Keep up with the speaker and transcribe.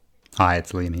Hi,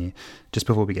 it's Liam here. Just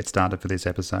before we get started for this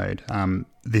episode,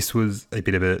 this was a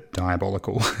bit of a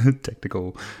diabolical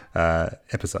technical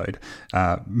episode,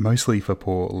 mostly for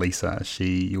poor Lisa.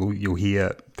 You'll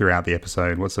hear throughout the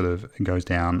episode what sort of goes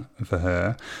down for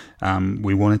her.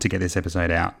 We wanted to get this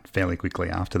episode out fairly quickly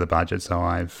after the budget, so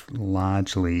I've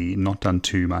largely not done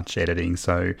too much editing.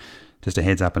 So just a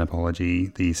heads up and apology,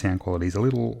 the sound quality is a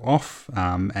little off,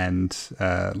 and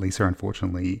Lisa,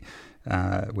 unfortunately,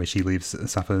 where she lives,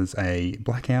 suffers a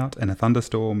blackout and a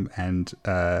thunderstorm and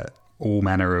all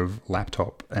manner of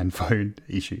laptop and phone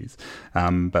issues.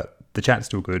 But the chat's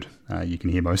still good. You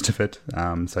can hear most of it,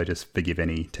 so just forgive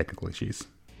any technical issues.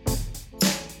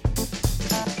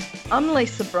 I'm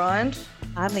Lisa Bryant.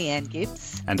 I'm Leanne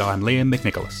Gibbs. And I'm Liam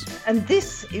McNicholas. And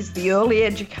this is the Early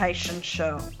Education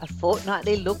Show, a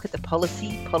fortnightly look at the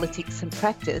policy, politics and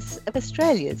practice of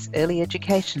Australia's early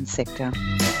education sector.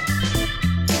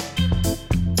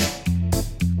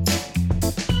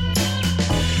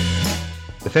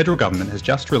 The federal government has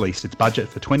just released its budget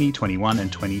for 2021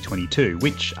 and 2022,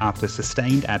 which, after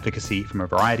sustained advocacy from a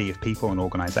variety of people and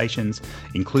organisations,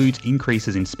 includes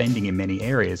increases in spending in many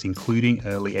areas, including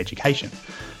early education.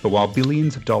 But while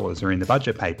billions of dollars are in the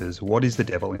budget papers, what is the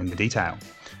devil in the detail?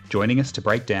 Joining us to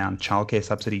break down childcare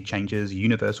subsidy changes,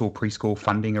 universal preschool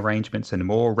funding arrangements and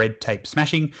more red tape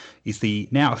smashing is the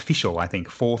now official, I think,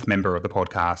 fourth member of the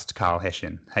podcast, Carl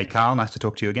Hession. Hey Carl, nice to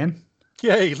talk to you again.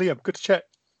 Yay, Liam, good to chat.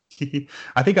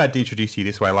 I think I'd introduced you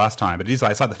this way last time, but it's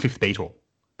like the fifth Beatle,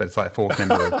 but it's like fourth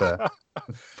member of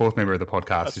the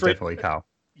podcast is definitely Carl.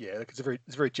 Yeah, it's a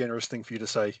very generous thing for you to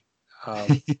say.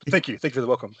 Thank you for the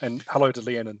welcome, and hello to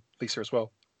Leanne and Lisa as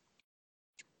well.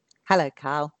 Hello,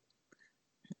 Carl.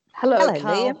 Hello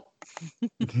Liam.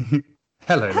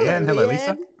 Hello, Leanne. Hello,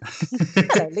 Lisa.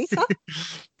 Hello, Lisa.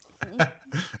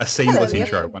 A seamless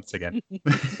intro once again.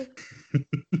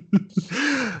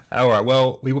 All right,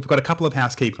 well, we've got a couple of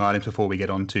housekeeping items before we get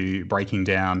on to breaking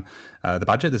down the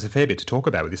budget. There's a fair bit to talk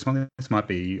about with this one. This might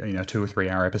be a 2 or 3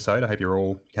 hour episode. I hope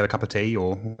you have a cup of tea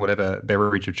or whatever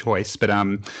beverage of choice. But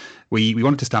we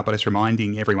wanted to start by just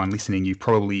reminding everyone listening, you've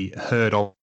probably heard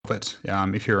of it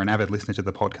if you're an avid listener to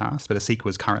the podcast, but ASIC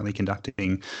was currently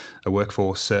conducting a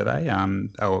workforce survey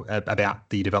about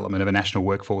the development of a national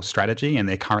workforce strategy, and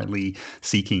they're currently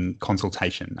seeking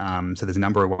consultation. So there's a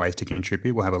number of ways to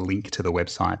contribute. We'll have a link to the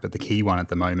website, but the key one at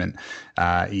the moment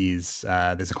is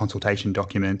there's a consultation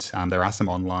document. There are some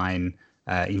online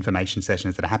information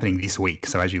sessions that are happening this week.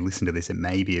 So as you listen to this, it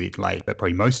may be a bit late, but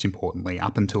probably most importantly,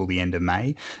 up until the end of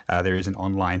May, there is an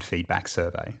online feedback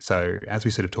survey. So as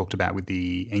we sort of talked about with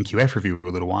the NQF review a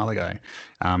little while ago,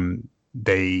 I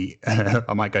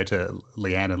might go to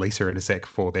Leanne and Lisa in a sec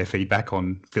for their feedback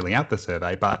on filling out the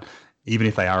survey, but even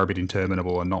if they are a bit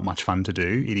interminable and not much fun to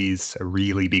do, it is a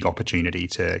really big opportunity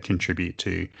to contribute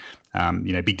to,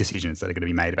 big decisions that are going to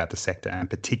be made about the sector, and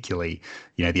particularly,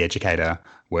 the educator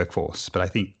workforce. But I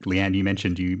think, Leanne, you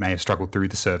mentioned you may have struggled through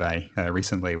the survey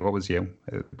recently. What was are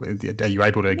you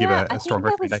able to give a strong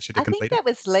recommendation to complete it? I think that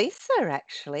was Lisa,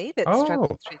 actually, that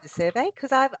struggled through the survey,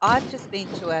 because I've just been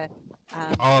to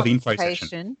the info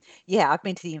session. Yeah, I've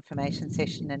been to the information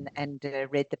session and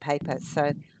read the paper,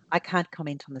 so I can't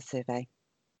comment on the survey.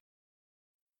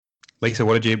 Lisa,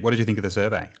 what did you think of the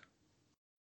survey?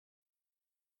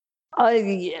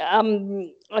 I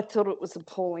thought it was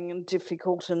appalling and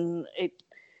difficult, and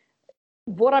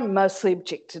what I mostly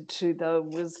objected to, though,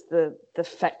 was the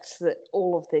fact that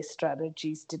all of their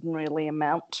strategies didn't really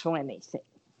amount to anything.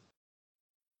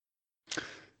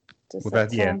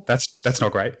 That's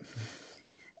not great.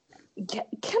 Can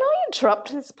I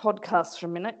interrupt this podcast for a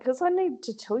minute? Because I need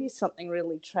to tell you something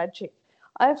really tragic.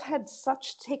 I've had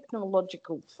such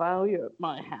technological failure at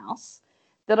my house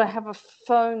that I have a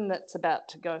phone that's about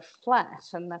to go flat,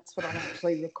 and that's what I'm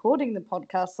actually recording the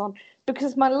podcast on,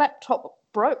 because my laptop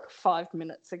broke 5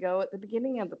 minutes ago at the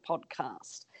beginning of the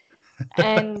podcast.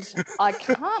 And I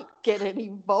can't get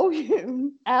any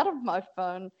volume out of my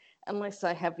phone unless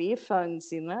I have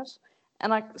earphones in it.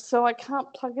 And so I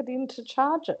can't plug it in to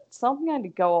charge it. So I'm going to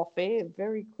go off air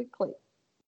very quickly.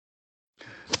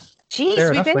 Geez,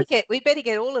 we better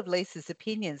get all of Lisa's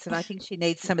opinions, and I think she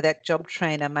needs some of that job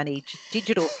trainer money,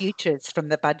 digital futures from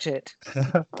the budget.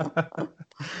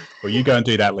 Well, you go and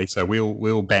do that, Lisa.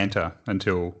 We'll banter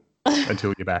until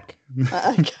you're back.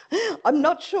 I'm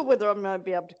not sure whether I'm going to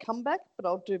be able to come back, but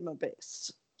I'll do my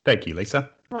best. Thank you, Lisa.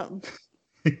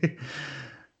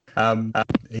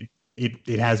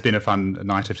 It has been a fun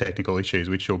night of technical issues,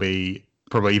 which will be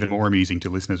probably even more amusing to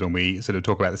listeners when we sort of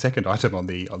talk about the second item on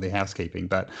the housekeeping.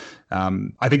 But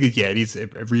I think it is a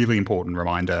really important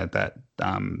reminder that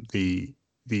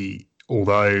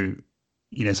although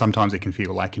sometimes it can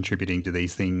feel like contributing to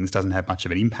these things doesn't have much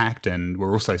of an impact, and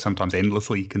we're also sometimes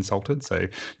endlessly consulted. So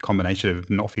combination of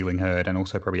not feeling heard and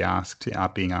also probably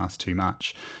being asked too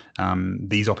much.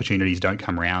 These opportunities don't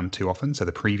come around too often. So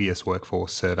the previous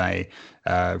workforce survey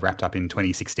wrapped up in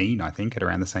 2016, I think, at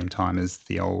around the same time as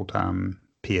the old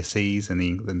PSCs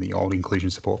and the old inclusion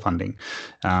support funding.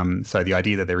 So the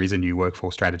idea that there is a new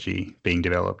workforce strategy being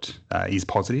developed is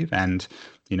positive, and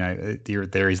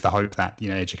there is the hope that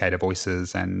educator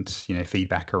voices and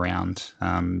feedback around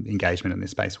engagement in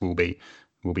this space will be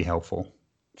helpful.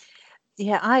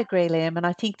 Yeah, I agree, Liam. And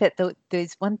I think that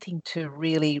there's one thing to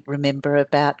really remember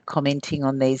about commenting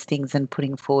on these things and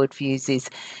putting forward views is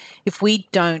if we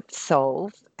don't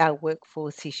solve our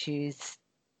workforce issues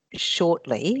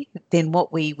shortly, then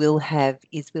what we will have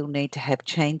is we'll need to have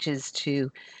changes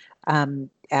to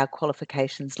our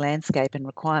qualifications landscape and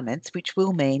requirements, which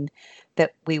will mean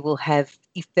that we will have,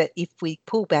 if we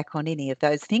pull back on any of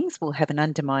those things, we'll have an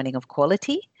undermining of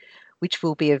quality, which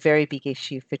will be a very big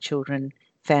issue for children,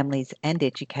 families and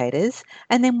educators.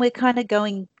 And then we're kind of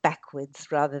going backwards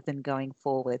rather than going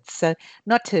forwards. So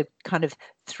not to kind of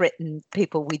threaten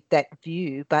people with that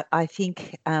view, but I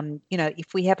think,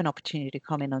 if we have an opportunity to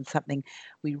comment on something,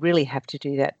 we really have to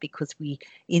do that, because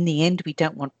in the end, we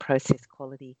don't want process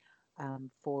quality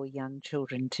for young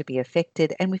children to be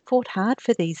affected. And we fought hard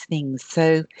for these things.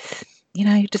 So,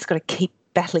 you've just got to keep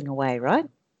battling away, right?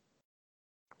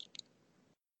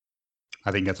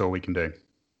 I think that's all we can do.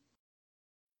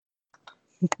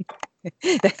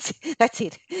 That's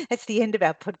it. That's the end of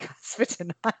our podcast for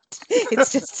tonight.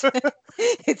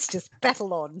 It's just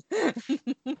battle on.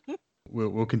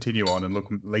 We'll continue on, and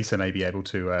look, Lisa may be able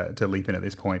to leap in at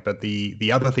this point. But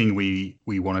the other thing we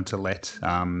wanted to let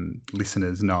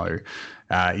listeners know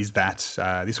is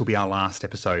that this will be our last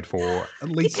episode for at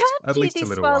least a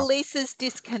little while. Lisa's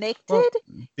disconnected. Well,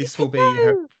 this will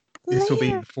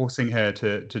be forcing her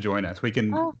to join us. We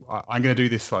can. Oh. I'm going to do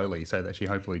this slowly so that she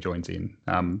hopefully joins in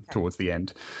towards the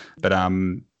end. But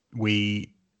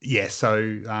there's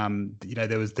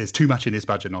too much in this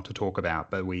budget not to talk about.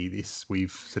 But we've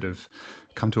sort of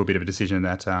come to a bit of a decision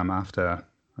that after,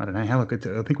 I don't know how long,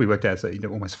 I think we worked out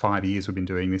almost 5 years we've been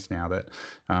doing this now, that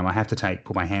I have to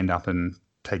put my hand up and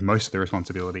take most of the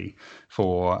responsibility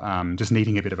for just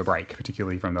needing a bit of a break,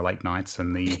 particularly from the late nights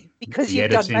and the because you've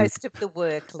editing. done most of the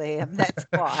work, Liam. That's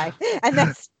why, and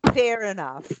that's fair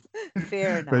enough.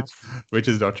 Fair enough. Which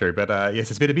is not true, but yes,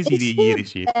 it's been a busy year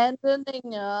this year.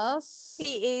 Abandoning us.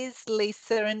 He is,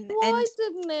 Lisa, and why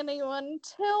didn't anyone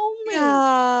tell me?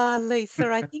 Ah,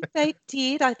 Lisa, I think they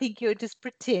did. I think you're just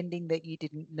pretending that you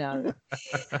didn't know.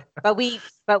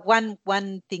 But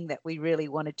one thing that we really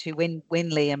wanted to, when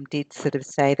Liam did sort of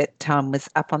say that time was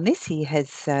up on this, he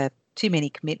has too many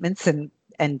commitments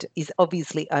and is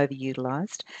obviously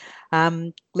overutilised.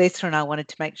 Lisa and I wanted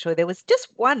to make sure there was just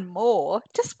one more,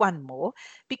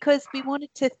 because we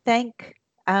wanted to thank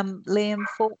Liam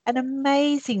for an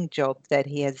amazing job that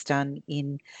he has done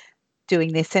in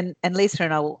doing this. And Lisa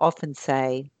and I will often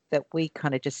say that we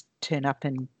kind of just turn up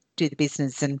and do the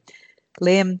business, and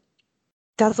Liam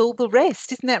does all the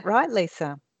rest. Isn't that right,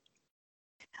 Lisa?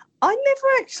 I never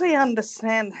actually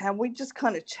understand how we just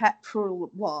kind of chat for a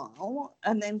while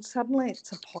and then suddenly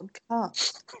it's a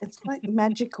podcast. It's like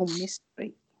magical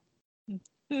mystery.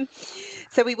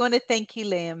 So we want to thank you,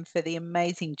 Liam, for the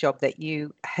amazing job that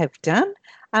you have done,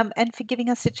 and for giving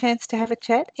us a chance to have a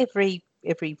chat every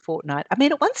fortnight. I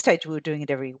mean, at one stage we were doing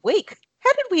it every week.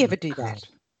 How did we ever do that?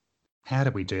 How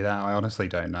did we do that? I honestly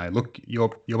don't know. Look, you're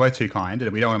both too kind,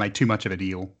 and we don't want to make too much of a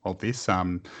deal of this.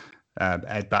 But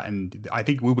I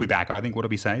think we'll be back. I think, what do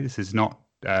we say? This is not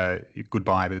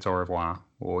goodbye, but it's au revoir.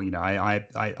 Or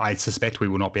I suspect we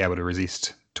will not be able to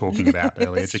resist talking about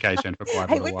early education for quite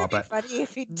a little while. But wouldn't it be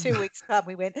funny if in 2 weeks' time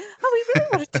we went, we really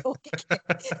want to talk again?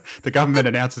 The government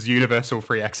announces universal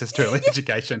free access to early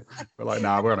education. We're like,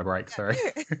 nah, we're on a break. Sorry.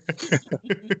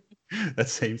 That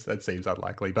seems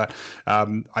unlikely, but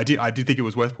I did think it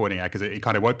was worth pointing out, because it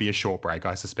kind of won't be a short break.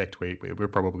 I suspect we'll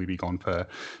probably be gone for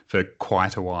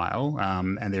quite a while,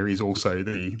 and there is also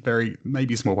the very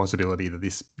maybe small possibility that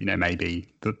this may be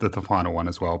the final one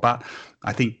as well. But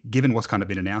I think, given what's kind of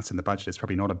been announced in the budget, it's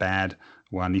probably not a bad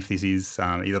one if this is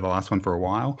either the last one for a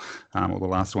while or the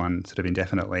last one sort of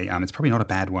indefinitely. It's probably not a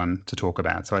bad one to talk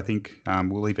about. So I think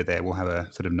we'll leave it there. We'll have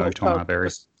a sort of note on our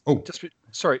various.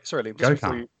 Sorry, Liam. Just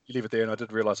before you leave it there, and I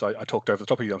did realise I talked over the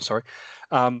top of you. I'm sorry.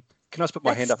 Can I just put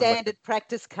my hand up? Standard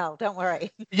practice, Carl. Don't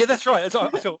worry. Yeah, that's right.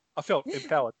 I felt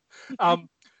empowered. I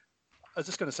was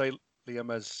just going to say,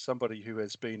 Liam, as somebody who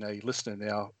has been a listener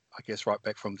now, I guess right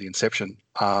back from the inception,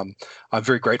 I'm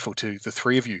very grateful to the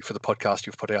three of you for the podcast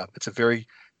you've put out. It's a very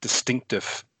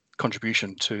distinctive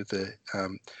contribution to the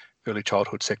early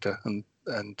childhood sector, and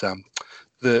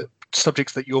the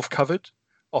subjects that you've covered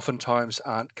oftentimes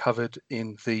aren't covered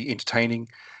in the entertaining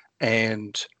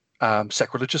and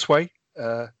sacrilegious way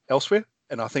elsewhere.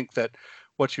 And I think that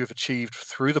what you have achieved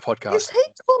through the podcast Is he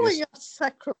calling us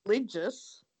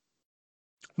sacrilegious?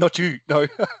 Not you, no.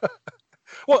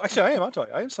 Well, actually, I am, aren't I?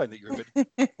 I am saying that you're a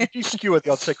bit. You skewer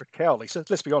the odd sacred cow, Lisa.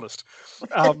 Let's be honest.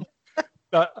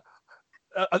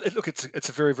 Look, it's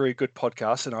a very, very good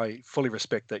podcast, and I fully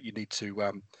respect that you need to,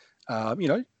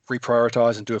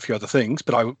 reprioritize and do a few other things.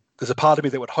 But there's a part of me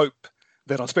that would hope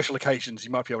that on special occasions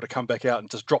you might be able to come back out and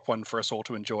just drop one for us all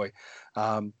to enjoy.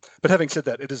 But having said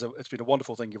that, it's been a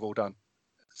wonderful thing you've all done.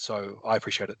 So I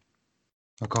appreciate it.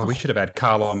 Oh God, we should have had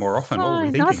Carl on more often. What were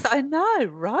we thinking? Nice, I know,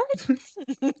 right?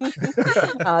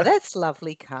 Oh, that's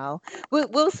lovely, Carl.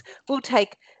 We'll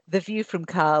take the view from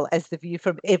Carl as the view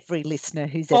from every listener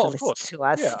who's ever listened to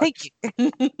us. Yeah, Thank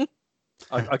you.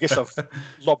 I guess I've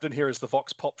lobbed in here as the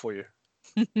Vox Pop for you.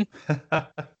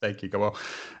 Thank you. Well,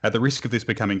 at the risk of this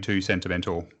becoming too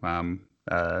sentimental,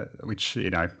 which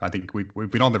I think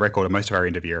we've been on the record of most of our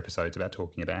interview episodes about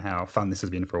talking about how fun this has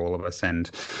been for all of us,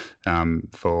 and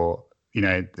for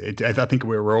I think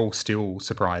we're all still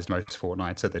surprised most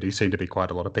fortnights that there do seem to be quite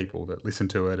a lot of people that listen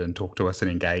to it and talk to us and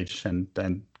engage and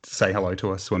say hello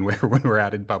to us when we're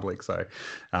out in public. So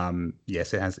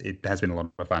yes, it has been a lot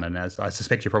of fun, and as I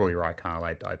suspect you're probably right,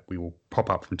 Carl, we will pop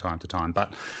up from time to time.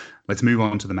 But let's move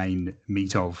on to the main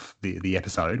meat of the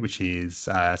episode, which is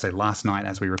so last night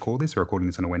as we record this, we're recording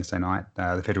this on a Wednesday night,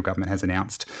 the federal government has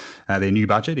announced their new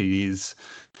budget. It is,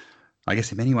 I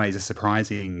guess, in many ways, a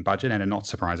surprising budget and a not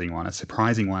surprising one. A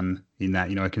surprising one in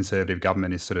that, a conservative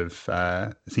government is sort of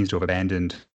seems to have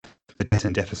abandoned the debt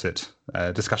and deficit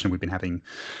discussion we've been having,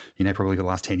 probably the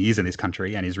last 10 years in this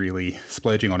country, and is really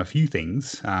splurging on a few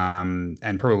things,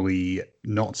 and probably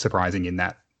not surprising in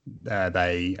that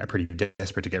they are pretty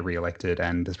desperate to get re-elected,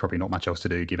 and there's probably not much else to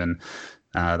do given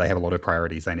they have a lot of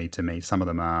priorities they need to meet. Some of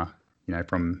them are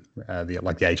from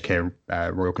the Aged Care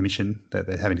Royal Commission that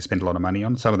they're having to spend a lot of money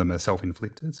on. Some of them are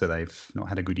self-inflicted, so they've not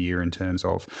had a good year in terms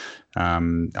of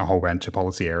a whole bunch of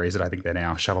policy areas that I think they're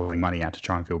now shoveling money out to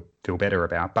try and feel better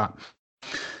about. But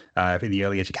in the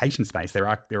early education space, there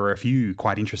are a few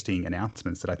quite interesting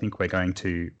announcements that I think we're going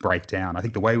to break down. I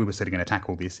think the way we were sort of going to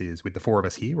tackle this is with the four of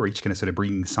us here, we're each going to sort of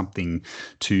bring something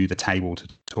to the table to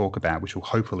talk about, which will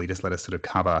hopefully just let us sort of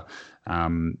cover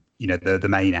the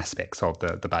main aspects of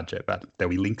the budget. But there'll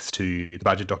be links to the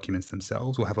budget documents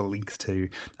themselves. We'll have links to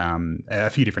a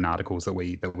few different articles that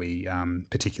we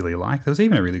particularly like. There was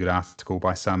even a really good article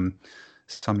by some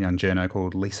young journo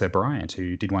called Lisa Bryant,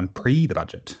 who did one pre the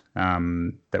budget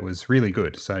that was really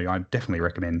good. So I definitely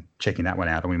recommend checking that one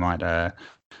out, and we might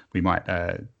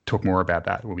talk more about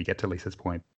that when we get to Lisa's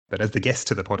point. But as the guest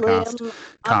to the podcast,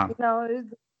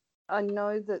 I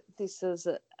know that this is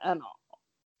an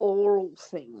oral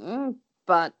thing,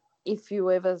 but if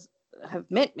you ever have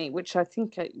met me, which I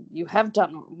think you have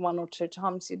done one or two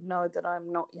times, you'd know that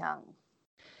I'm not young.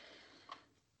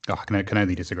 Oh, I can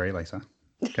only disagree, Lisa.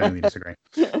 Can only disagree.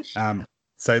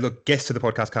 So look, guest to the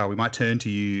podcast, Carl, we might turn to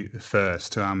you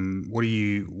first. What are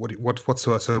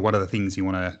the things we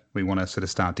want to sort of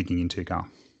start digging into, Carl?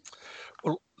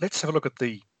 Well, let's have a look at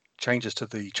the changes to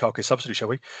the childcare subsidy, shall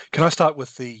we? Can I start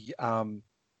with the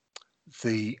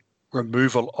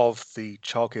removal of the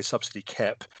childcare subsidy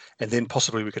cap, and then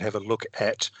possibly we could have a look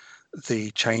at the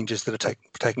changes that are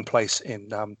taking place in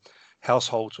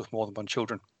households with more than one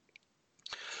children.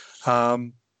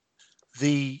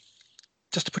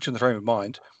 Just to put you in the frame of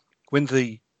mind, when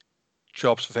the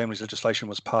Jobs for Families legislation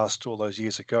was passed all those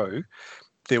years ago,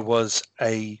 there was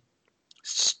a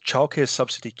childcare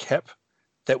subsidy cap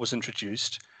that was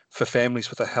introduced for families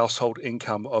with a household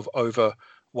income of over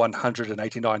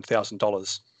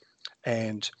 $189,000.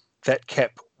 And that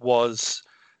cap was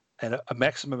a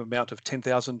maximum amount of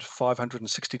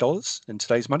 $10,560 in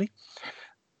today's money.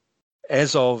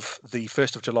 As of the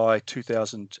 1st of July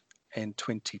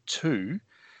 2022,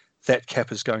 that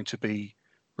cap is going to be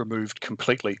removed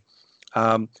completely.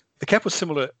 The cap was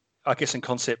similar, I guess, in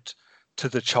concept to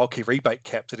the childcare rebate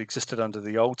cap that existed under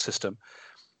the old system.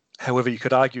 However, you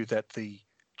could argue that the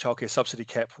childcare subsidy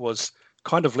cap was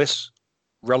kind of less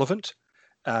relevant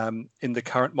in the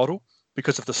current model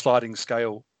because of the sliding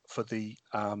scale for the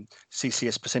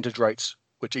CCS percentage rates,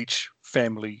 which each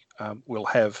family will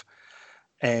have.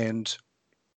 And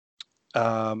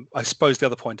I suppose the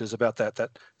other point is about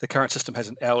that the current system has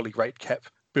an hourly rate cap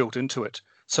built into it.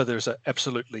 So there's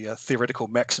absolutely a theoretical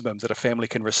maximum that a family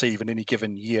can receive in any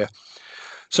given year.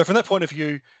 So from that point of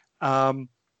view, and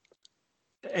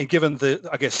given the,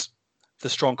 I guess, the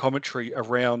strong commentary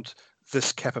around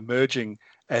this cap emerging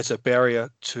as a barrier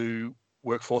to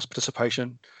workforce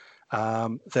participation,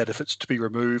 that if it's to be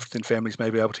removed, then families may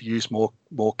be able to use more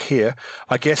care.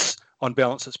 I guess on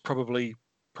balance, it's probably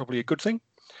a good thing.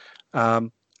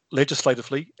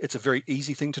 Legislatively, it's a very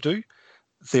easy thing to do.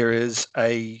 There is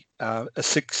a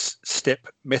 6-step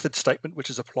method statement which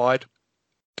is applied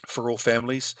for all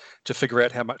families to figure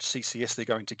out how much CCS they're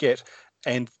going to get,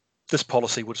 and this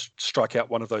policy would strike out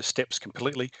one of those steps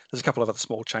completely. There's a couple of other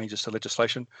small changes to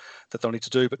legislation that they'll need to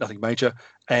do, but nothing major.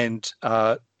 And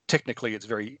technically, it's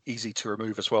very easy to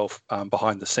remove as well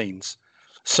behind the scenes.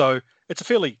 So it's a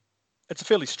fairly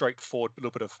straightforward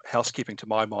little bit of housekeeping to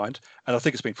my mind, and I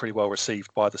think it's been pretty well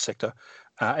received by the sector.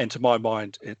 And to my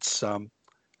mind, it's an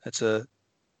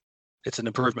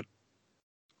improvement.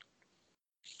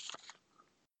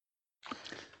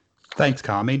 Thanks,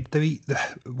 Carl. I mean,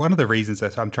 one of the reasons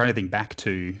that I'm trying to think back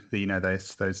to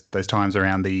those times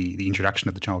around the introduction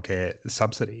of the childcare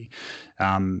subsidy,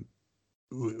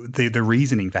 the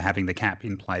reasoning for having the cap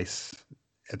in place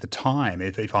at the time,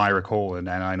 if I recall, and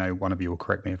I know one of you will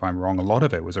correct me if I'm wrong, a lot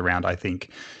of it was around, I think,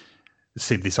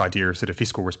 this idea of sort of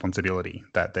fiscal responsibility,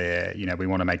 that we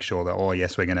want to make sure that,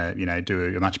 yes, we're going to,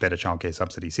 do a much better childcare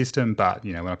subsidy system, but,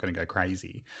 we're not going to go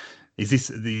crazy. Is this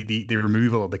the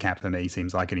removal of the cap for me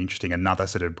seems like an interesting another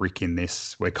sort of brick in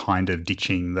this? We're kind of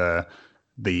ditching the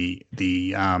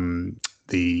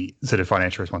sort of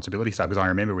financial responsibility stuff, because I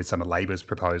remember with some of Labor's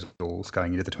proposals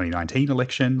going into the 2019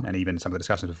 election, and even some of the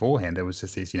discussions beforehand, there was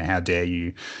just this, how dare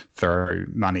you throw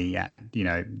money at,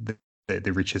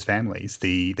 the richest families.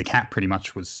 The cap pretty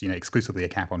much was, exclusively a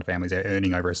cap on families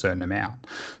earning over a certain amount.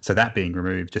 So that being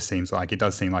removed just seems like, it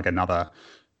does seem like another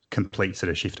complete sort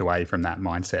of shift away from that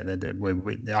mindset.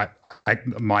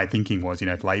 My thinking was,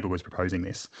 if Labor was proposing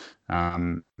this,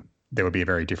 there would be a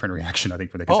very different reaction, I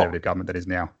think, from the Conservative government that is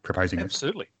now proposing this.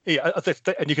 Absolutely. Yeah,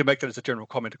 and you can make that as a general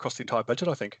comment across the entire budget,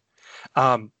 I think,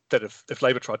 that if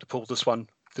Labor tried to pull this one,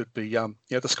 there'd be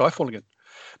the sky falling in.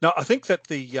 Now, I think that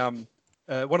the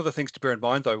one of the things to bear in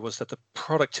mind, though, was that the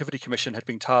Productivity Commission had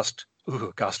been tasked,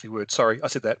 ghastly word, sorry, I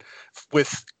said that,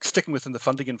 with sticking within the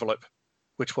funding envelope,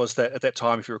 which was that at that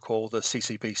time, if you recall, the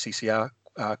CCB CCR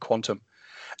quantum.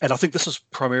 And I think this was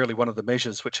primarily one of the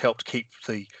measures which helped keep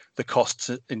the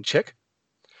costs in check.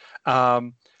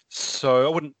 So I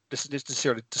wouldn't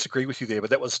necessarily disagree with you there, but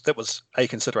that was a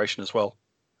consideration as well.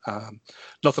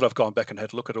 Not that I've gone back and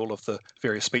had a look at all of the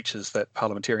various speeches that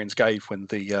parliamentarians gave when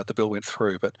the bill went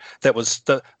through, but that was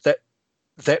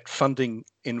that funding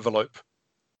envelope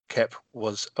cap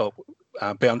was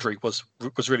boundary was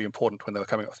really important when they were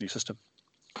coming up with the new system.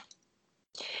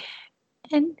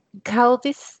 And Carl,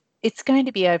 it's going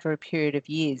to be over a period of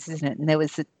years, isn't it? And there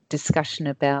was a discussion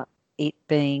about it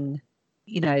being,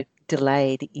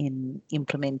 delayed in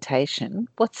implementation.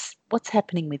 What's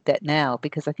happening with that now?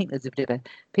 Because I think there's a bit of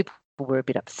people were a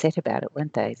bit upset about it,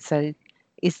 weren't they? So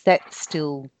is that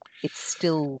it's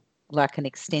still like an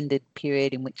extended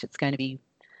period in which it's going to be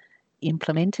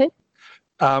implemented?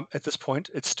 At this point,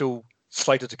 it's still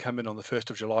slated to come in on the 1st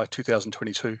of July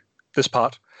 2022, this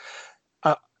part.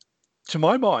 To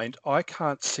my mind, I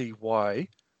can't see why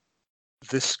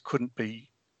this couldn't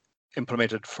be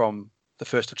implemented from the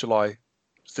 1st of July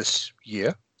this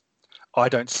year. I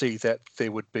don't see that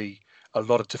there would be a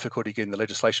lot of difficulty getting the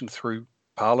legislation through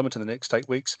Parliament in the next 8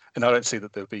 weeks, and I don't see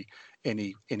that there'll be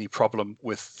any problem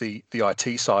with the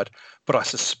IT side. But I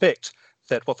suspect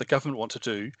that what the government want to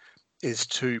do is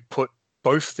to put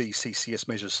both these CCS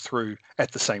measures through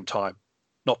at the same time,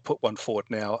 not put one forward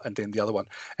now and then the other one.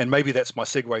 And maybe that's my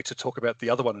segue to talk about the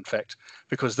other one, in fact,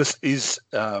 because this is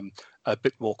a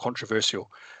bit more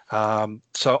controversial.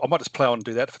 So I might just plow on and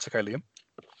do that if it's okay, Liam.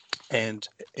 And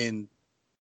in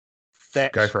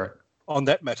that, go for it. On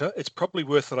that matter, it's probably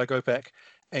worth that I go back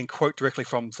and quote directly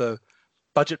from the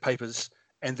budget papers,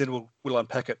 and then we'll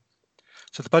unpack it.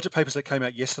 So the budget papers that came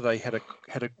out yesterday had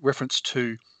a reference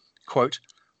to, quote,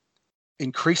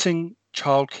 increasing the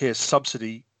childcare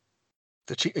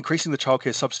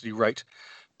subsidy rate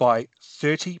by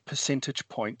 30 percentage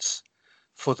points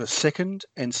for the second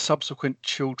and subsequent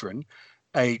children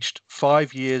aged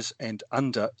 5 years and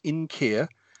under in care,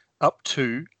 up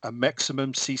to a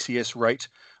maximum CCS rate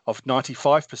of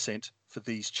 95% for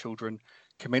these children,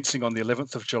 commencing on the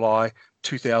 11th of July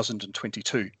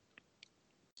 2022.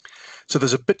 So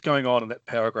there's a bit going on in that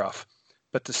paragraph.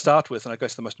 But to start with, and I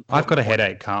guess the most important... I've got a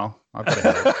headache, Carl. I've got a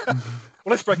headache. Well,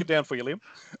 let's break it down for you, Liam.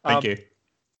 Thank you.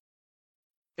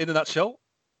 In a nutshell,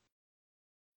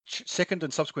 second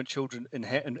and subsequent children in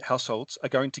households are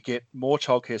going to get more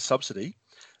childcare subsidy,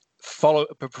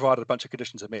 provided a bunch of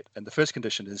conditions are met. And the first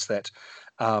condition is that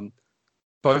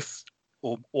both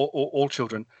or all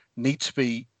children need to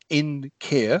be in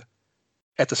care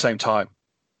at the same time.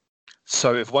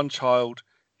 So if one child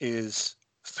is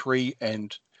 3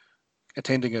 and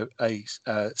attending a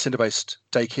centre-based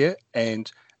daycare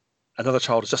and another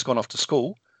child has just gone off to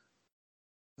school,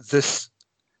 this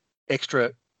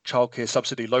extra childcare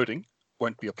subsidy loading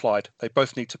won't be applied. They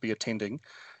both need to be attending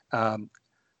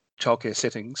childcare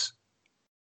settings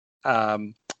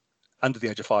under the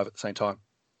age of 5 at the same time.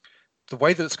 The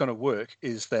way that it's going to work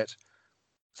is that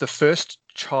the first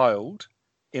child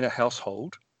in a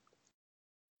household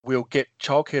will get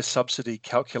childcare subsidy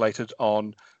calculated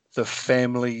on the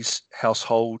family's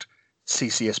household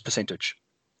CCS percentage,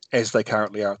 as they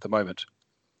currently are at the moment.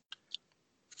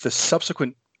 The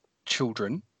subsequent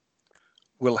children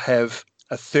will have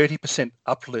a 30%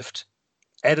 uplift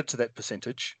added to that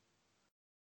percentage,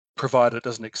 provided it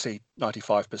doesn't exceed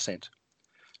 95%.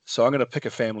 So I'm going to pick a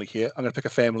family here. I'm going to pick a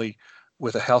family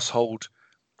with a household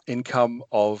income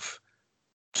of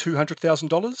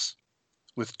 $200,000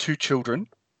 with 2 children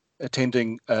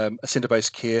attending a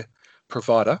centre-based care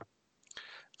provider.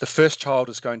 The first child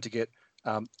is going to get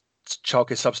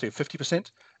childcare subsidy of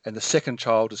 50%, and the second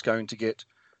child is going to get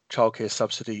childcare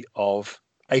subsidy of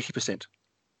 80%.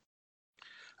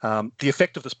 The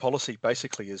effect of this policy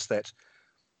basically is that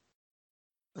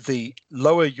the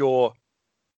lower your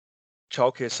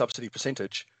childcare subsidy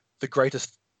percentage, the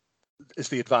greatest is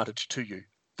the advantage to you.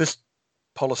 This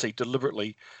policy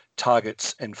deliberately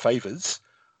targets and favours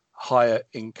higher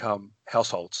income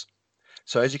households.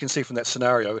 So as you can see from that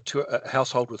scenario, a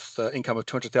household with income of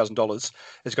 $200,000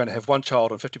 is going to have one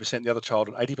child on 50%, the other child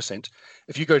on 80%.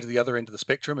 If you go to the other end of the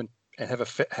spectrum and have a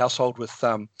household with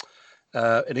an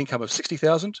income of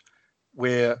 $60,000,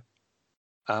 where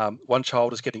one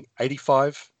child is getting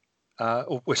 85,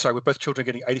 with both children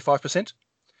getting 85%,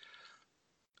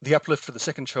 the uplift for the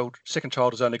second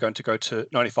child is only going to go to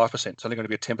 95%. It's only going to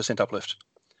be a 10% uplift.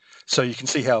 So you can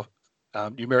see how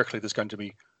numerically there's going to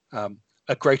be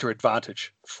a greater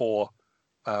advantage for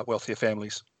wealthier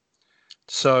families.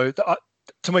 So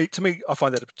to me, I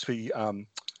find that to be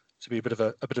a bit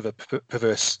of a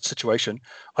perverse situation.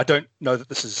 I don't know that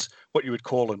this is what you would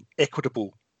call an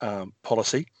equitable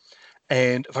policy.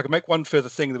 And if I can make one further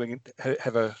thing, then we can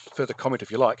have a further comment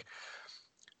if you like.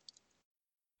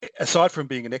 Aside from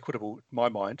being inequitable, in my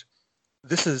mind,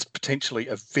 this is potentially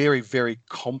a very, very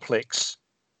complex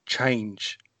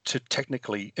change to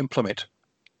technically implement.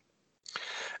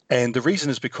 And the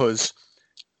reason is because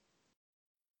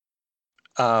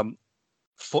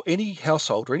for any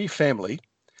household or any family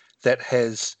that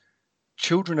has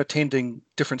children attending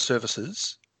different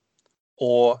services,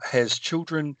 or has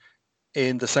children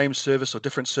in the same service or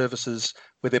different services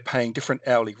where they're paying different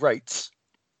hourly rates,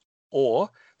 or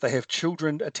they have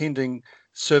children attending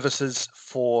services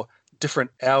for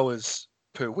different hours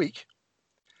per week,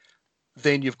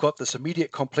 then you've got this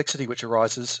immediate complexity which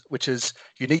arises, which is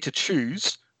you need to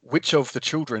choose which of the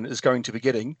children is going to be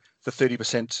getting the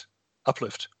 30%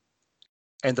 uplift.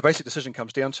 And the basic decision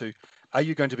comes down to, are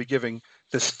you going to be giving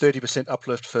this 30%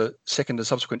 uplift for second and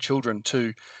subsequent children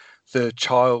to the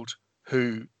child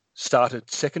who started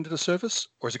second in a service,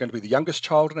 or is it going to be the youngest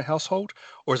child in a household,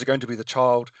 or is it going to be the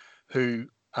child who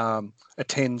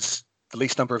attends the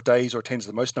least number of days or attends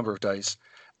the most number of days?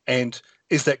 And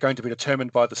is that going to be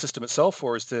determined by the system itself,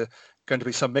 or is there going to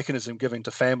be some mechanism given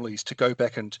to families to go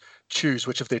back and choose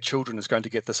which of their children is going to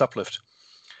get this uplift?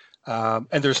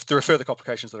 And there are further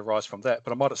complications that arise from that,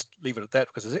 but I might just leave it at that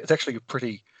because it's actually a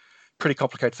pretty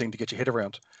complicated thing to get your head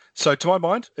around. So to my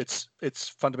mind, it's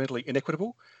fundamentally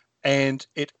inequitable, and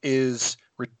it is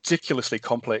ridiculously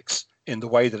complex in the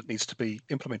way that it needs to be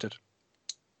implemented.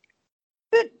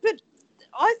 But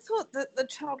I thought that the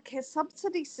childcare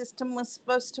subsidy system was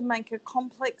supposed to make a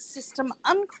complex system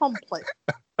uncomplex.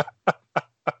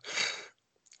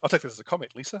 I'll take this as a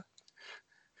comment, Lisa.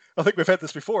 I think we've had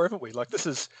this before, haven't we? Like this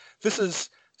is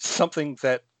something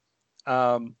that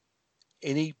I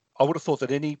would have thought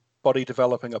that anybody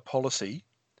developing a policy,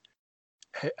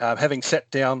 having sat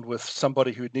down with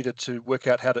somebody who needed to work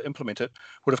out how to implement it,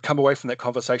 would have come away from that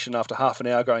conversation after half an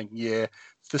hour going, yeah,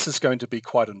 this is going to be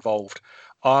quite involved.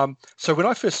 So when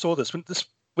I first saw this,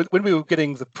 when we were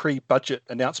getting the pre-budget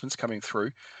announcements coming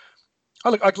through,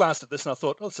 I glanced at this and I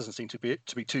thought, oh, this doesn't seem to be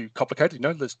too complicated.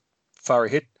 There's far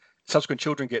ahead. Subsequent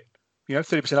children get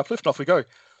 30% uplift, and off we go.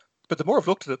 But the more I've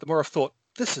looked at it, the more I've thought,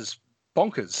 this is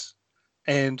bonkers.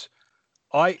 And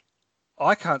I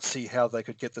can't see how they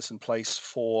could get this in place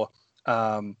for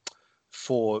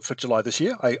July this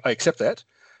year. I accept that.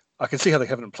 I can see how they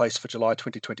have it in place for July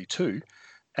 2022.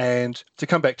 And to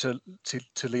come back to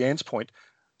Leanne's point,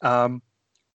 I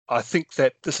I think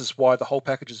that this is why the whole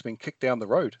package has been kicked down the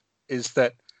road, is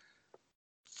that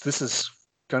this is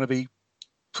going to be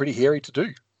pretty hairy to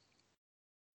do.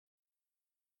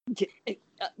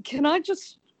 Can I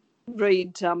just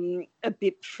read a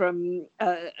bit from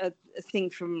a thing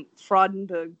from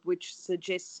Frydenberg, which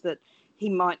suggests that he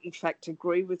might in fact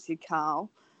agree with you, Carl.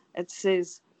 It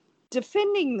says,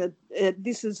 defending the,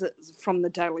 this is from the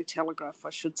Daily Telegraph,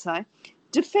 I should say,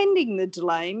 defending the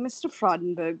delay, Mr.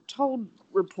 Frydenberg told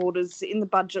reporters in the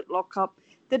budget lockup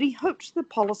that he hoped the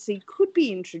policy could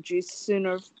be introduced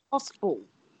sooner if possible.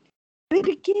 But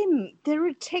again, there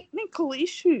are technical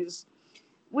issues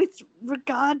with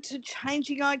regard to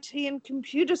changing IT and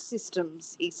computer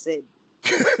systems, he said.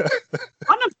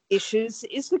 One of the issues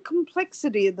is the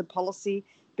complexity of the policy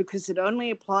because it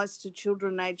only applies to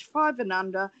children aged 5 and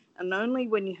under and only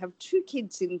when you have 2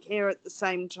 kids in care at the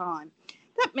same time.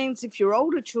 That means if your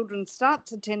older children start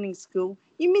attending school,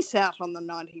 you miss out on the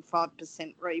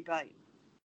 95% rebate.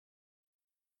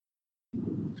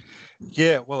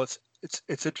 Yeah, well,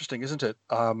 it's interesting, isn't it?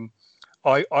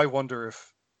 I wonder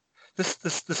if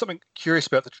there's something curious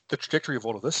about the trajectory of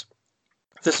all of this.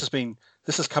 This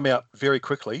has come out very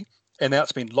quickly, and now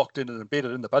it's been locked in and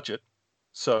embedded in the budget.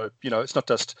 So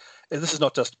this is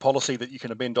not just policy that you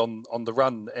can amend on the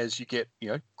run as you get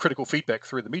critical feedback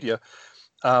through the media.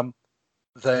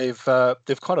 They've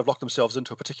kind of locked themselves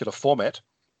into a particular format,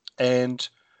 and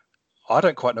I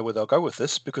don't quite know where they'll go with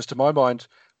this, because to my mind,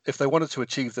 if they wanted to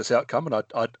achieve this outcome, and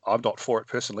I'm not for it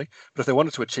personally, but if they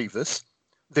wanted to achieve this,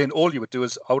 then all you would do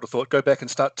is, I would have thought, go back and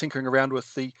start tinkering around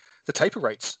with the taper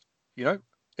rates.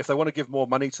 If they want to give more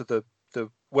money to the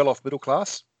well-off middle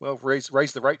class, well, raise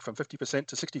the rate from 50%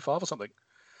 to 65 or something.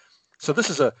 So this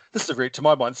is a very, to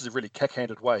my mind, this is a really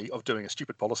cack-handed way of doing a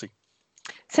stupid policy.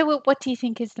 So what do you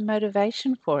think is the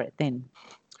motivation for it then?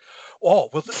 Oh,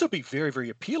 well, this will be very, very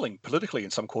appealing politically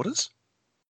in some quarters.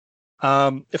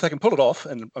 If they can pull it off,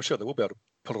 and I'm sure they will be able to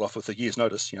pull it off with a year's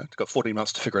notice, they've got 14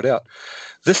 months to figure it out.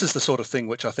 This is the sort of thing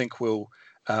which I think will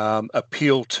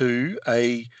appeal to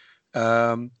a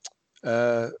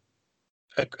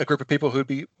group of people who'd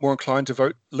be more inclined to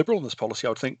vote Liberal in this policy,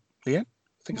 I would think, Leanne.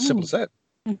 I think it's simple as that.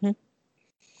 Mm-hmm.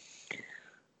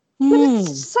 But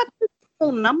it's such a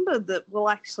small number that will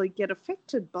actually get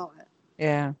affected by it.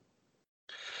 Yeah.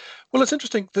 Well, it's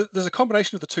interesting. There's a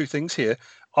combination of the two things here.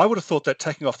 I would have thought that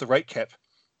taking off the rate cap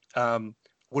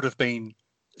would have been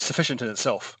sufficient in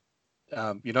itself.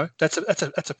 That's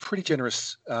a pretty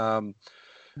generous turnaround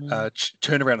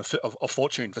of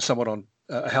fortune for someone on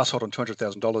a household on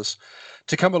 $200,000.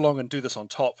 To come along and do this on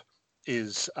top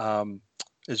is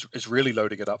really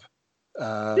loading it up.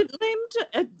 But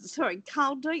Liam, sorry,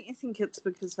 Carl, don't you think it's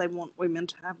because they want women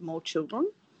to have more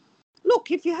children?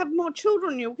 Look, if you have more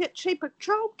children, you'll get cheaper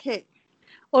childcare.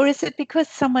 Or is it because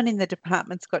someone in the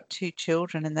department's got 2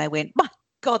 children and they went, my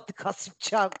God, the cost of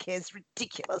childcare is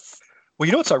ridiculous?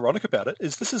 Well, what's ironic about it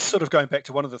is this is sort of going back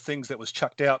to one of the things that was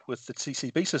chucked out with the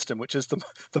CCB system, which is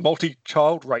the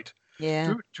multi-child rate. Yeah.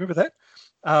 Do you remember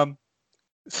that?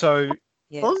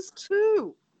 It was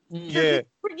too. Yeah. They're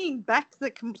bringing back the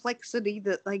complexity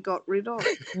that they got rid of.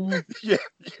 Yeah.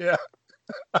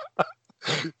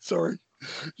 Sorry.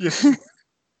 Yes.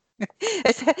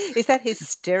 Is that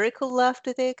hysterical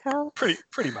laughter there, Carl? Pretty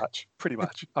much.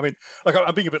 I mean,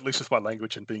 I'm being a bit loose with my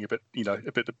language and being a bit,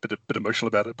 a bit emotional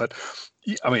about it. But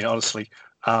I mean, honestly,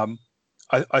 I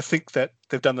think that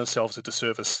they've done themselves a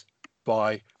disservice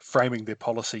by framing their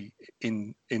policy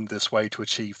in this way to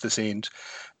achieve this end.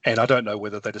 And I don't know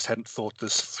whether they just hadn't thought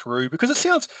this through, because it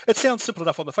sounds simple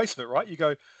enough on the face of it, right? You're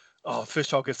going, oh, first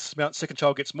child gets this amount, second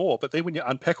child gets more. But then when you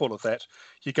unpack all of that,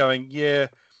 you're going, yeah,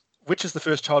 which is the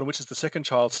first child and which is the second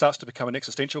child starts to become an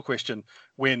existential question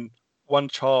when one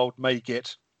child may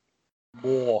get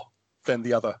more than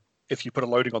the other if you put a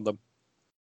loading on them.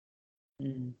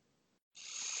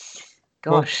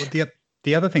 Gosh. Well,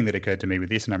 the other thing that occurred to me with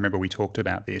this, and I remember we talked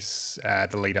about this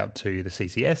the lead up to the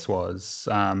CCS, was,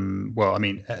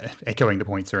 echoing the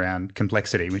points around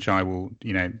complexity, which I will,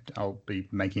 I'll be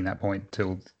making that point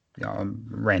till I'm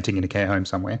ranting in a care home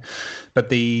somewhere. But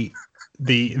the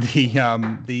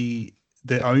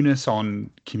onus on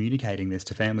communicating this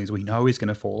to families we know is going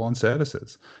to fall on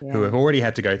services who have already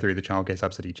had to go through the childcare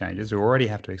subsidy changes, who already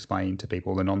have to explain to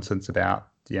people the nonsense about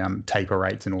taper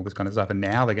rates and all this kind of stuff. And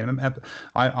now they're going to have,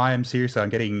 I am seriously, I'm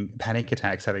getting panic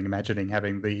attacks imagining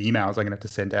having the emails I'm going to have to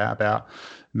send out about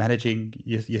managing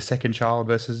your second child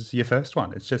versus your first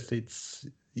one.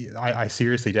 I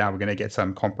seriously doubt we're going to get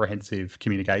some comprehensive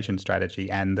communication strategy,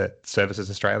 and that Services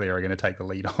Australia are going to take the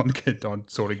lead on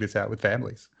sorting this out with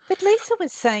families. But Lisa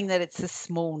was saying that it's a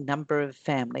small number of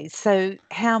families. So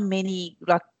how many,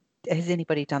 has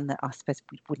anybody done that? I suppose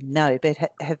we wouldn't know, but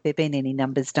have there been any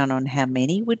numbers done on how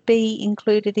many would be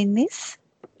included in this?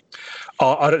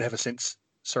 Oh, I don't have a sense.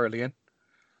 Sorry, Leanne.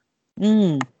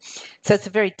 So it's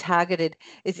a very targeted.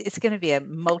 It's going to be a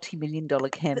multi-million-dollar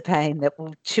campaign that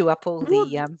will chew up all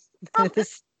the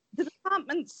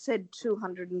department said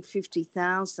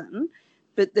 250,000,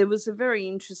 but there was a very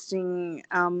interesting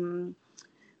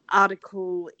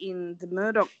article in the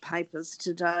Murdoch papers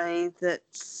today that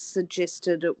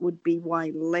suggested it would be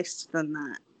way less than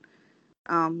that.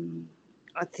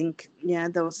 I think,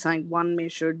 they were saying one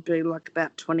measure would be like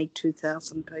about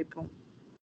 22,000 people.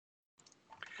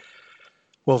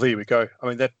 Well, there we go. I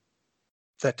mean,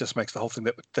 that just makes the whole thing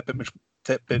that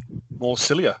bit more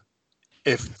sillier.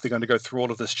 If they're going to go through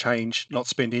all of this change, not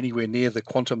spend anywhere near the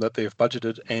quantum that they've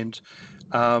budgeted, and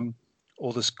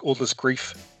all this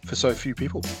grief for so few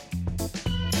people.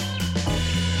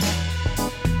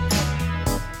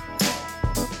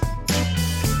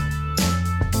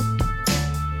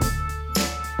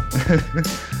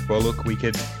 Well, look, we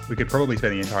could probably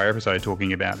spend the entire episode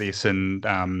talking about this, and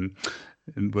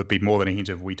it would be more than a hint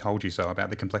of "we told you so" about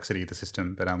the complexity of the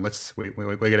system. But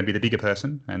we're going to be the bigger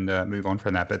person and move on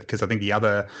from that. But because I think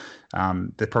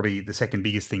probably the second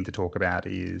biggest thing to talk about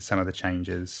is some of the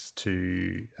changes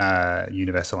to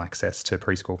universal access to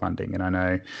preschool funding. And I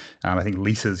know I think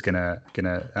Lisa's gonna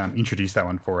introduce that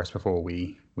one for us before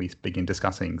we begin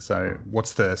discussing. So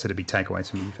what's the sort of big takeaways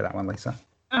from you for that one, Lisa?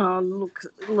 Oh, look,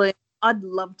 Lee, I'd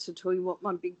love to tell you what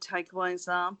my big takeaways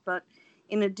are, but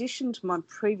in addition to my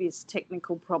previous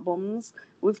technical problems,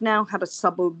 we've now had a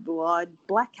suburb-wide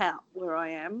blackout where I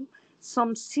am. So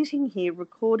I'm sitting here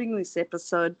recording this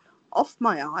episode off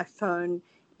my iPhone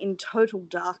in total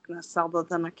darkness other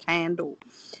than a candle.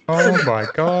 Oh, my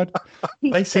God.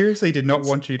 They seriously did not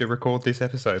want you to record this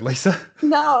episode, Lisa.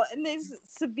 No, and there's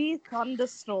severe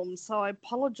thunderstorms, so I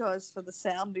apologise for the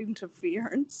sound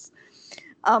interference.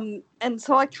 And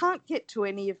so I can't get to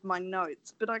any of my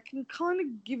notes, but I can kind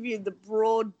of give you the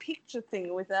broad picture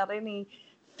thing without any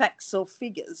facts or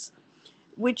figures,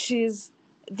 which is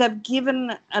they've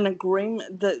given an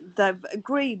agreement that they've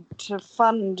agreed to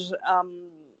fund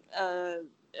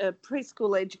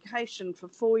preschool education for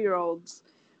 4-year-olds,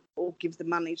 or give the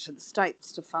money to the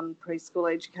states to fund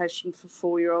preschool education for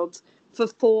 4-year-olds for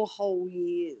 4 whole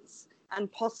years,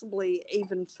 and possibly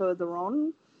even further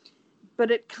on. But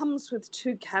it comes with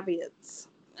 2 caveats,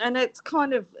 and it's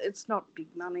not big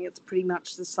money. It's pretty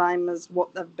much the same as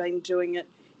what they've been doing it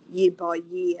year by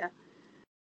year.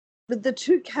 But the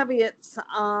 2 caveats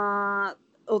are,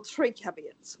 or 3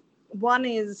 caveats. One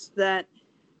is that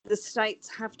the states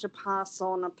have to pass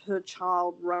on a per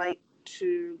child rate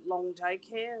to long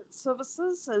daycare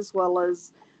services as well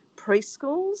as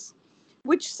preschools,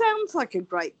 which sounds like a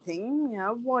great thing.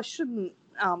 Why shouldn't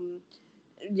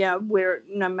where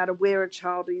no matter where a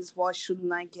child is, why shouldn't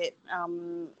they get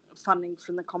funding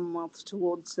from the Commonwealth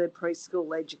towards their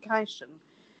preschool education?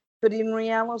 But in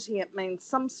reality, it means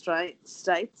some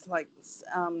states like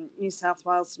New South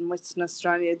Wales and Western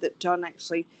Australia that don't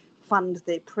actually fund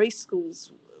their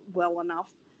preschools well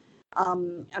enough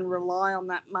and rely on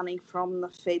that money from the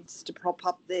feds to prop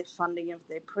up their funding of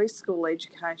their preschool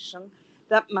education.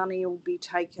 That money will be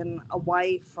taken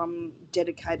away from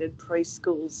dedicated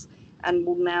preschools and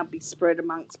will now be spread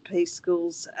amongst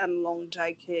preschools and long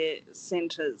daycare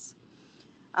centres.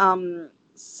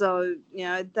 So,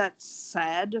 that's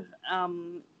sad.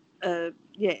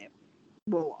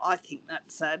 Well, I think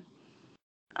that's sad.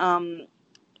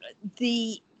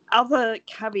 The other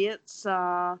caveats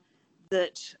are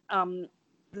that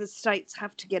the states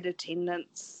have to get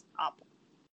attendance up,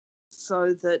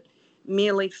 so that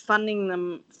merely funding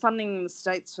the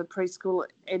states for preschool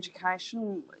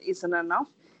education isn't enough.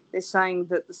 They're saying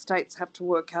that the states have to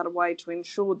work out a way to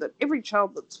ensure that every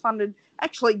child that's funded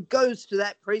actually goes to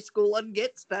that preschool and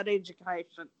gets that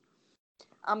education.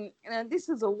 This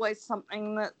is always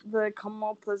something that the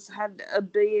Commonwealth has had a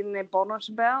bee in their bonnet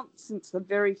about since the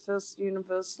very first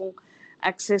universal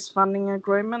access funding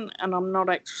agreement, and I'm not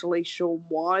actually sure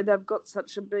why they've got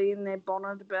such a bee in their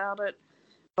bonnet about it,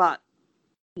 but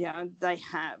they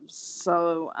have.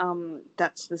 So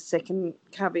that's the second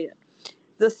caveat.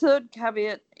 The third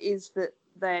caveat is that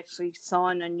they actually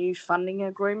sign a new funding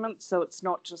agreement, so it's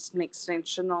not just an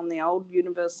extension on the old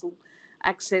universal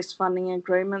access funding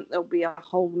agreement. There'll be a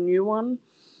whole new one.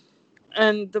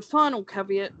 And the final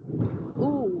caveat,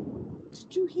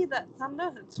 did you hear that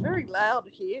thunder? It's very loud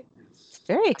here. It's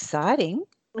very exciting.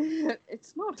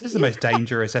 It's not. This is the most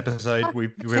dangerous episode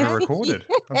we've ever recorded.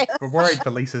 I'm worried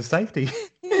for Lisa's safety.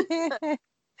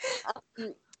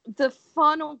 the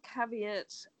final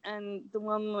caveat, and the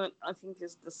one that I think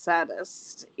is the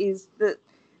saddest, is that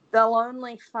they'll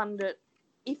only fund it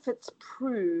if it's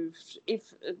proved,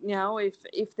 if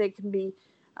there can be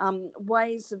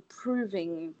ways of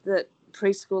proving that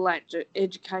preschool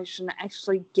education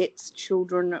actually gets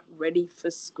children ready for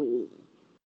school.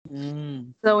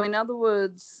 So in other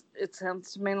words, it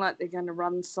sounds to me like they're going to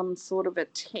run some sort of a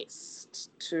test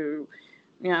to,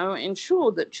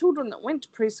 ensure that children that went to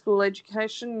preschool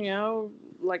education, are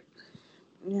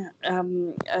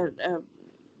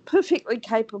perfectly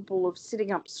capable of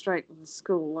sitting up straight in the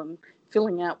school and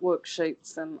filling out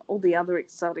worksheets and all the other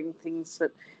exciting things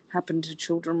that happen to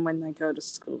children when they go to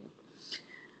school.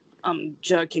 I'm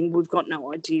joking. We've got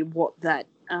no idea what that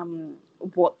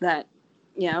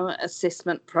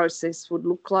assessment process would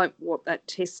look like, what that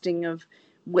testing of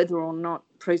whether or not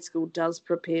preschool does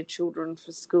prepare children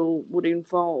for school would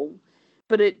involve.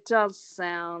 But it does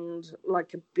sound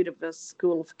like a bit of a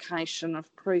schoolification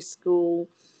of preschool,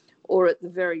 or at the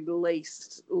very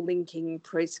least linking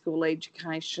preschool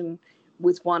education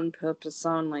with one purpose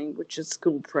only, which is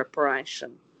school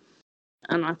preparation.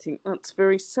 And I think that's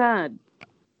very sad.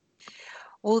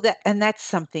 Well, that's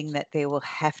something that there will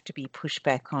have to be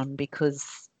pushback on,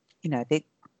 because,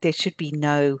 there should be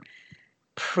no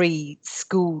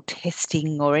preschool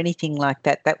testing or anything like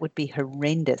that. That would be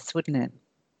horrendous, wouldn't it?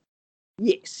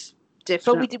 Yes,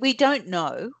 definitely. But we don't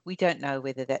know. We don't know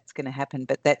whether that's going to happen,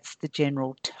 but that's the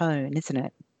general tone, isn't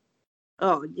it?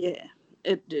 Oh, yeah.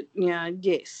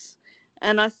 Yes.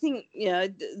 And I think,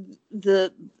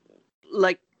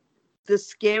 the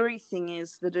scary thing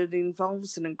is that it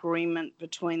involves an agreement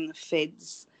between the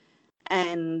feds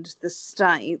and the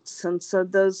states, and so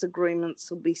those agreements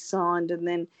will be signed, and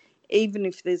then even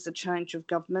if there's a change of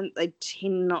government, they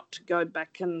tend not to go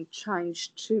back and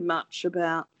change too much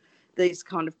about these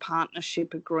kind of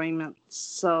partnership agreements.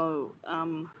 So,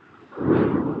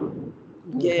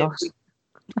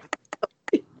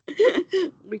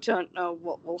 we don't know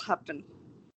what will happen.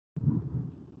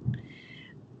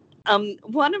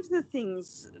 One of the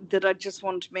things that I just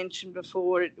want to mention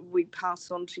before we pass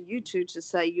on to you two to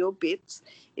say your bits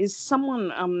is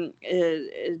someone,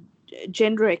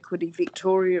 Gender Equity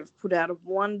Victoria, have put out a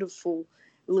wonderful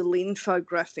little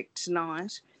infographic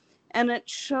tonight, and it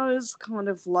shows kind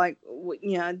of like,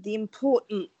 the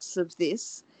importance of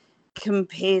this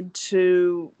compared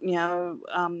to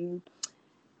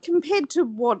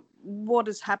what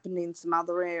has happened in some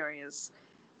other areas.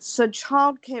 So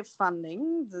childcare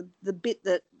funding, the bit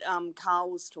that Carl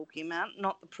was talking about,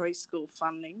 not the preschool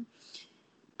funding,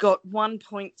 got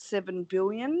 1.7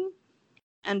 billion,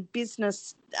 and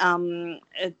business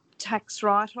tax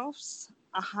write-offs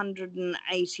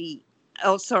 18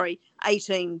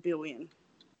 billion.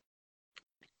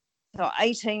 So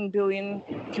 18 billion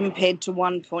compared to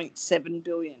 1.7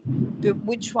 billion.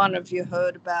 Which one have you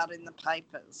heard about in the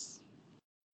papers?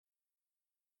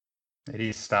 It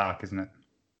is stark, isn't it?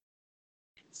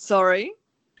 Sorry?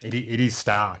 It is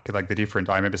stark, like the difference.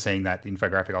 I remember seeing that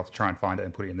infographic. I'll try and find it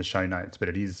and put it in the show notes. But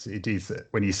it is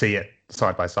when you see it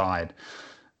side by side,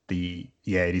 it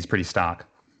is pretty stark.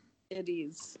 It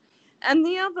is. And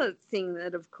the other thing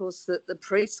that, of course, that the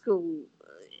preschool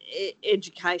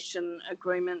education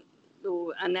agreement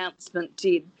or announcement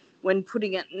did when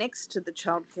putting it next to the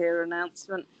childcare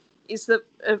announcement is that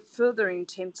it further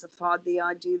intensified the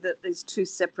idea that there's two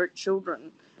separate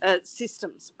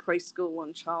systems, preschool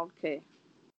and childcare.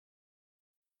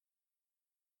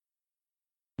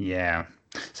 Yeah.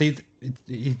 See,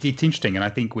 it's interesting, and I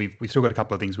think we've still got a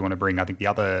couple of things we want to bring. I think the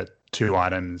other two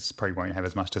items probably won't have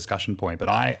as much discussion point, but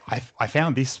I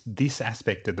found this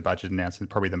aspect of the budget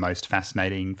announcement probably the most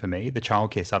fascinating for me. The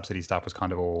childcare subsidy stuff was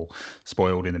kind of all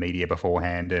spoiled in the media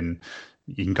beforehand, and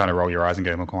you can kind of roll your eyes and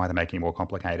go, look, why are they making it more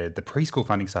complicated? The preschool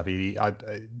funding stuff,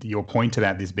 your point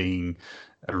about this being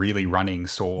a really running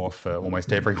sore for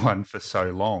almost everyone for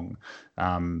so long,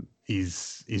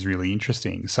 is really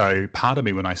interesting. So part of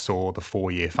me, when I saw the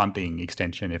 4-year funding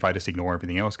extension, if I just ignore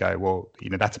everything else, go, well,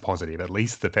 that's a positive. At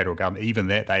least the federal government, even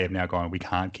that, they have now gone, we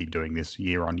can't keep doing this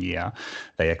year on year.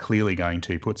 They are clearly going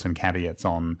to put some caveats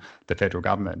on the federal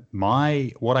government.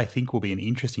 What I think will be an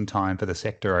interesting time for the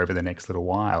sector over the next little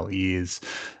while is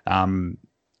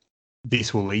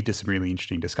this will lead to some really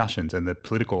interesting discussions, and the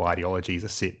political ideologies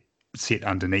that sit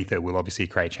underneath it will obviously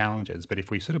create challenges. But if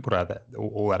we sort of put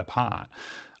all that apart,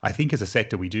 I think as a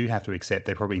sector, we do have to accept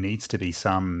there probably needs to be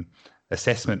some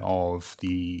assessment of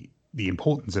the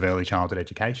importance of early childhood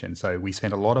education. So we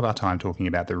spend a lot of our time talking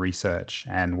about the research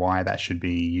and why that should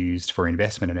be used for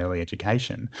investment in early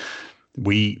education.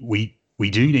 We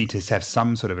do need to have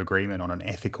some sort of agreement on an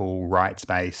ethical,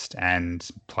 rights-based and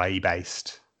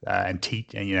play-based and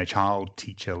child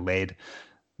teacher led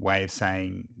way of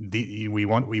saying we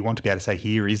want to be able to say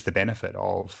here is the benefit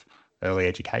of early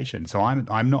education. So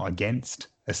I'm not against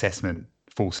assessment,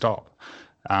 full stop.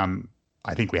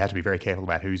 I think we have to be very careful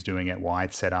about who's doing it, why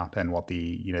it's set up, and what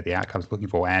the outcomes looking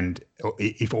for. And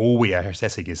if all we are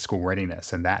assessing is school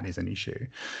readiness, and that is an issue.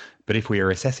 But if we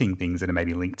are assessing things that are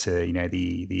maybe linked to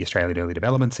the Australian Early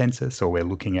Development Census, or we're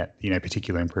looking at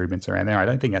particular improvements around there, I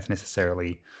don't think that's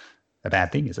necessarily a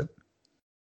bad thing, is it?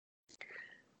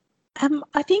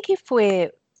 I think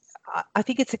I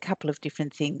think it's a couple of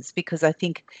different things, because I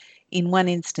think in one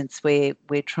instance where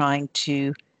we're trying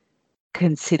to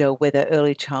consider whether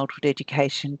early childhood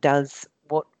education does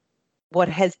what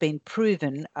has been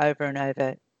proven over and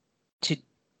over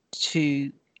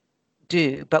to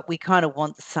do, but we kind of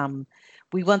want something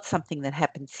that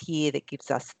happens here that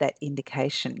gives us that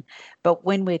indication. But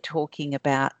when we're talking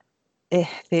about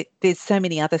there's so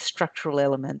many other structural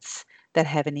elements that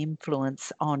have an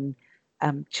influence on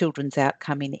children's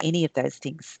outcome in any of those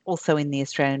things, also in the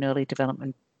Australian Early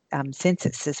Development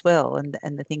Census as well, and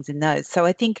the things in those. So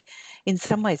I think in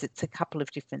some ways it's a couple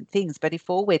of different things, but if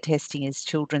all we're testing is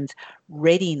children's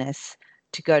readiness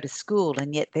to go to school,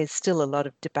 and yet there's still a lot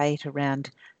of debate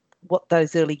around what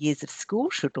those early years of school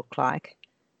should look like,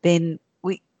 then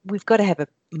we've got to have a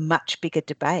much bigger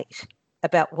debate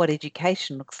about what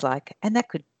education looks like, and that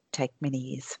could take many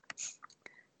years.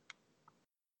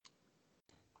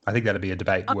 I think that'd be a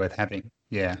debate worth having.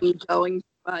 Yeah. Ongoing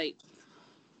debate.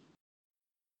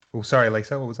 Oh, sorry,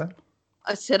 Lisa, what was that?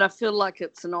 I said I feel like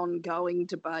it's an ongoing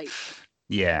debate.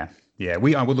 Yeah.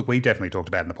 We definitely talked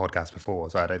about it in the podcast before,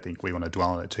 so I don't think we want to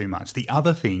dwell on it too much. The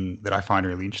other thing that I find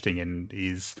really interesting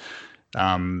is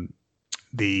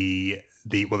there's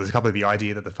a couple of the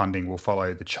idea that the funding will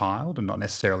follow the child and not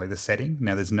necessarily the setting.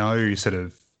 Now, there's no sort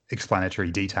of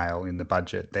explanatory detail in the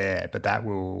budget there, but that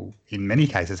will, in many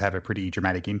cases, have a pretty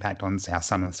dramatic impact on how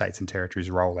some of the states and territories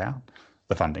roll out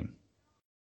the funding.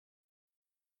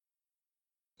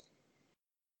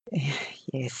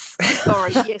 Yes.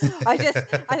 Sorry. Yes. I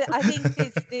think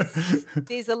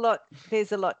there's a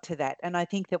lot to that, and I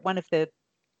think that one of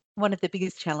the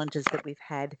biggest challenges that we've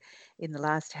had in the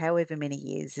last however many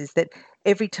years is that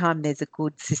every time there's a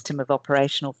good system of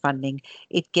operational funding,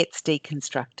 it gets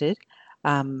deconstructed,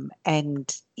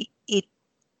 and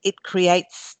it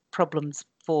creates problems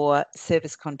for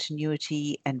service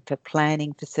continuity and for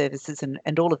planning for services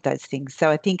and all of those things. So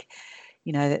I think,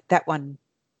 that one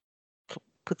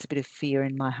puts a bit of fear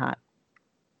in my heart.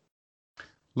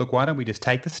 Look, why don't we just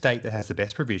take the state that has the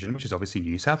best provision, which is obviously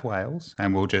New South Wales,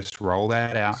 and we'll just roll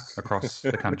that out across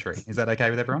the country. Is that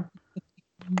okay with everyone?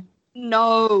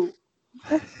 No.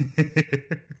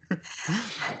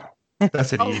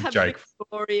 That's an Ian joke.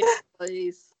 Victoria,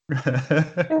 please.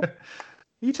 Are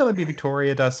you telling me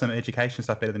Victoria does some education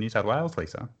stuff better than New South Wales,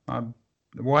 Lisa?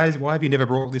 Why have you never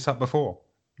brought this up before?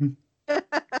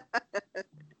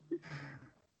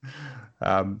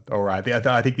 All right.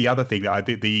 I think the other thing that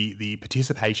the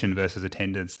participation versus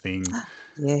attendance thing.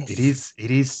 Yes.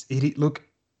 Look,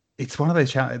 it's one of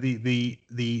those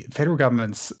the federal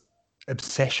government's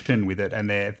obsession with it and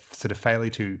their sort of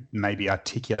failure to maybe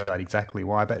articulate exactly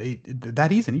why, but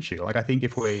that is an issue. Like, I think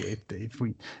if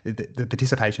the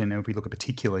participation, and if we look at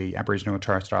particularly Aboriginal and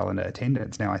Torres Strait Islander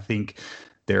attendance, now I think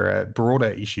there are broader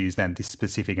issues than this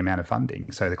specific amount of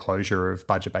funding. So the closure of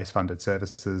budget-based funded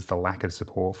services, the lack of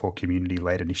support for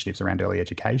community-led initiatives around early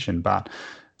education. But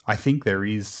I think there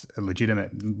is a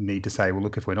legitimate need to say, well,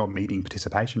 look, if we're not meeting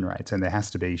participation rates, and there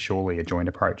has to be surely a joint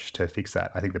approach to fix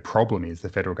that. I think the problem is the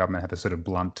federal government have a sort of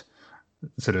blunt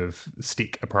sort of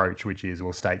stick approach, which is,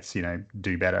 well, states,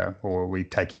 do better, or we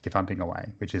take your funding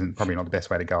away, which isn't probably not the best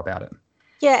way to go about it.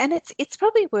 Yeah, and it's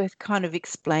probably worth kind of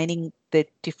explaining the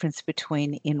difference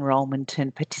between enrolment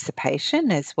and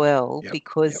participation as well,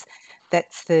 because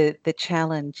that's the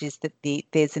challenge, is that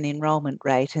there's an enrolment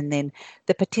rate, and then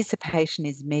the participation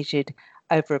is measured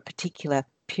over a particular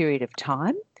period of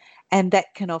time, and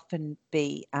that can often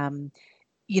be,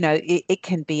 it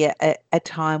can be a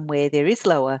time where there is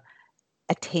lower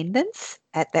attendance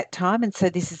at that time, and so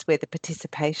this is where the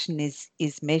participation is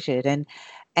measured,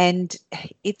 and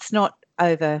it's not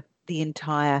over the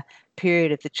entire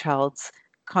period of the child's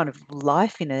kind of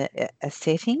life in a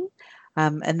setting.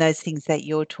 And those things that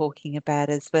you're talking about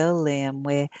as well, Liam,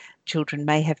 where children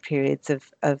may have periods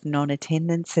of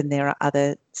non-attendance, and there are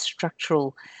other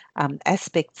structural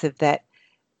aspects of that.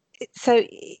 So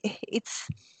it's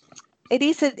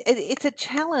a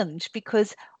challenge,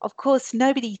 because, of course,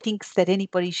 nobody thinks that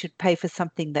anybody should pay for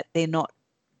something that they're not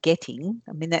getting.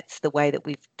 I mean, that's the way that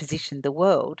we've positioned the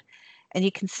world. And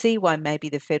you can see why maybe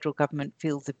the federal government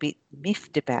feels a bit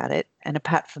miffed about it. And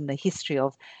apart from the history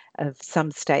of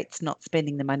some states not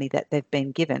spending the money that they've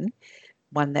been given,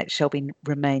 one that shall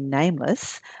remain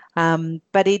nameless.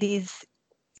 But it is,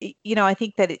 I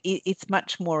think that it's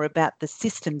much more about the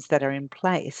systems that are in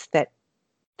place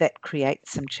that create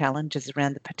some challenges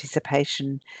around the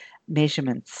participation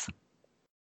measurements.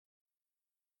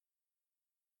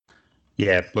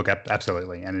 Yeah, look,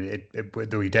 absolutely, and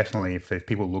we definitely, if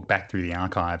people look back through the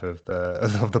archive of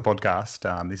the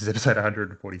podcast, this is episode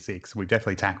 146. We've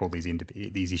definitely tackled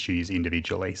these issues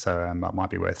individually, so it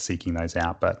might be worth seeking those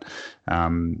out. But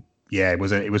yeah, it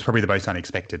was probably the most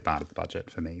unexpected part of the budget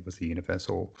for me, was the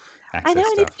universal access I know,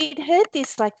 stuff. and if we'd heard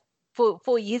this like 4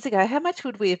 years ago, how much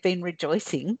would we have been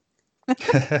rejoicing?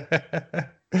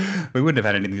 We wouldn't have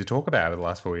had anything to talk about over the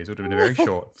last 4 years. It would have been a very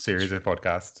short series of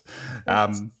podcasts.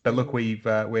 But look,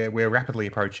 we're rapidly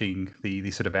approaching the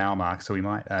sort of hour mark, so we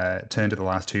might turn to the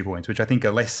last 2 points, which I think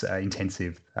are less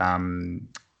intensive,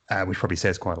 which probably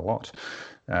says quite a lot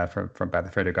from about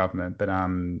the federal government. But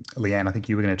Leanne, I think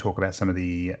you were going to talk about some of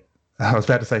the. I was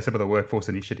about to say some of the workforce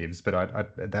initiatives, but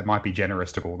that might be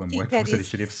generous to call them workforce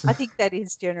initiatives. I think that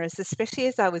is generous,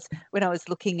 especially when I was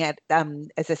looking at,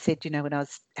 as I said, when I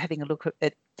was having a look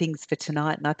at things for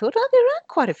tonight, and I thought, oh, there are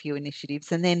quite a few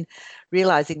initiatives, and then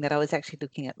realising that I was actually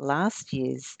looking at last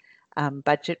year's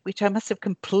budget, which I must have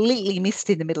completely missed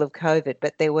in the middle of COVID,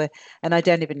 but there were, and I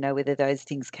don't even know whether those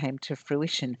things came to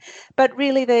fruition. But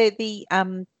really,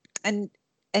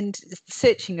 and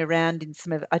searching around in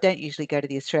some of, I don't usually go to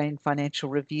the Australian Financial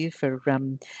Review for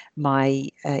my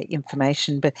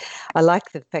information, but I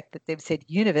like the fact that they've said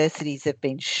universities have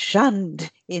been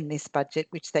shunned in this budget,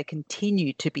 which they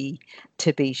continue to be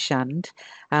shunned,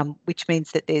 which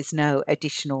means that there's no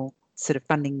additional sort of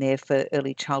funding there for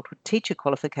early childhood teacher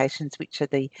qualifications, which are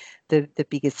the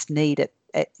biggest need at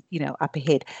up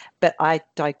ahead. But I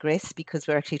digress, because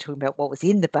we're actually talking about what was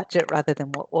in the budget rather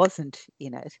than what wasn't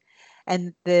in it.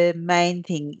 And the main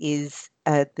thing is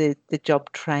the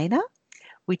job trainer,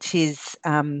 which is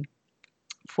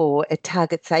it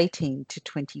targets 18 to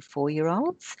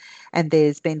 24-year-olds, and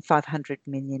there's been 500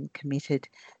 million committed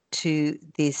to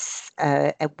this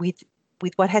with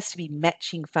what has to be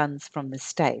matching funds from the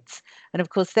states. And of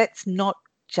course, that's not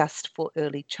just for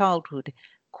early childhood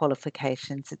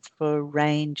qualifications, it's for a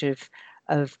range of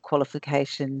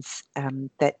qualifications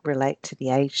that relate to the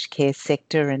aged care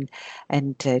sector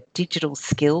and digital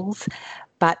skills.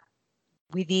 But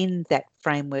within that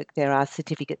framework, there are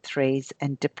Certificate 3s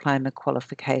and diploma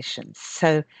qualifications.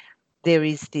 So there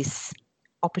is this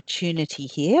opportunity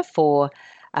here for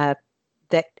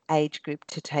that age group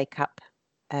to take up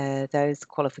those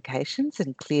qualifications,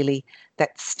 and clearly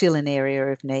that's still an area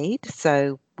of need.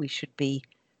 So we should be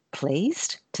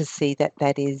pleased to see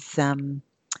that is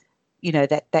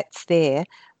that's there.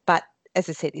 But as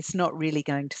I said, it's not really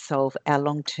going to solve our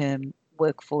long-term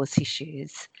workforce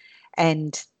issues.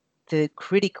 And the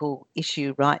critical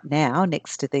issue right now,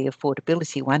 next to the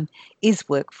affordability one, is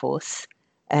workforce.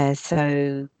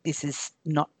 So this is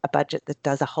not a budget that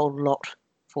does a whole lot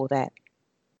for that.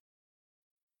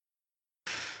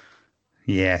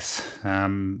 Yes.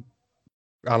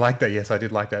 I like that. Yes, I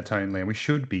did like that tone, Liam. We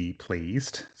should be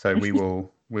pleased. So we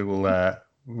will,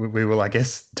 I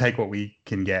guess, take what we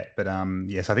can get. But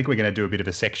yes, I think we're going to do a bit of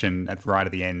a section right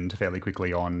at the end, fairly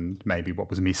quickly, on maybe what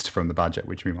was missed from the budget,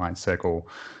 which we might circle.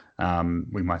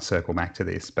 We might circle back to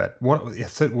this. But what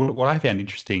I found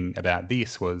interesting about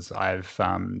this was I've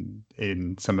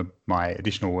in some of my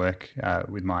additional work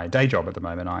with my day job at the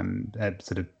moment, I'm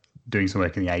sort of doing some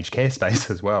work in the aged care space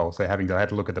as well. So I had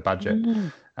to look at the budget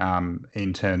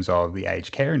in terms of the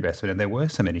aged care investment, and there were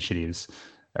some initiatives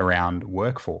around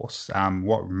workforce.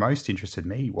 What most interested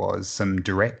me was some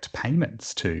direct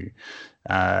payments to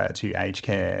aged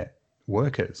care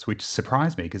workers, which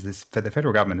surprised me, because for the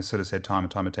federal government has sort of said time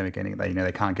and time again that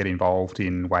they can't get involved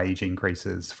in wage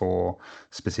increases for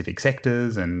specific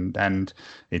sectors, and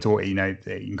it's all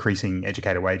increasing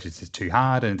educator wages is too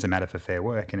hard, and it's a matter for fair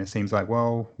work. And it seems like,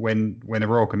 well, when the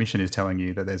Royal Commission is telling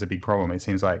you that there's a big problem, it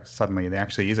seems like suddenly there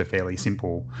actually is a fairly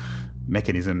simple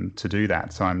mechanism to do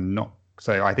that.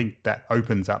 So I think that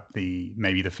opens up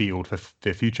maybe the field for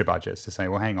future budgets to say,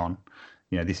 well, hang on,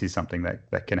 this is something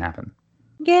that can happen.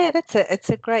 Yeah, it's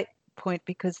a great point,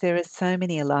 because there are so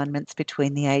many alignments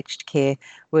between the aged care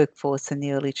workforce and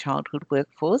the early childhood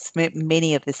workforce.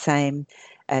 Many of the same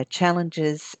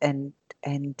challenges, and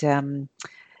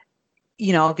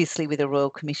obviously with a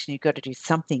Royal Commission, you've got to do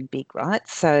something big, right?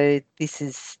 So this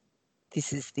is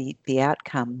the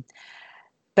outcome.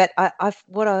 But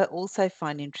what I also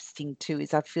find interesting too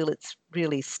is I feel it's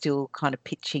really still kind of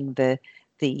pitching the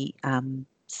the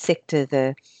sector,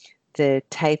 the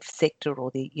TAFE sector,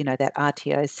 or the that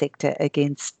RTO sector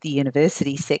against the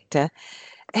university sector,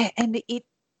 and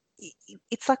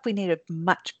it's like we need a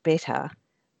much better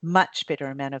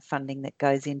amount of funding that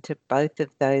goes into both of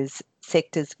those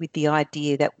sectors, with the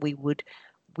idea that we would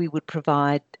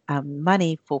provide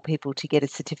money for people to get a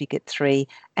Certificate 3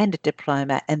 and a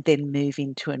diploma, and then move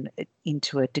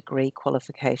into a degree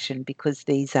qualification, because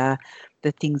these are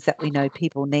the things that we know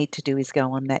people need to do, is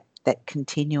go on that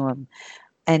continuum.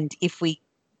 And if we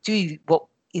do what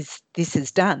this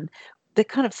is done, they're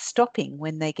kind of stopping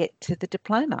when they get to the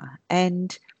diploma,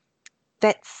 and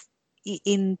that's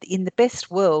in the best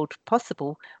world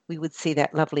possible. We would see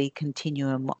that lovely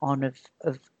continuum on of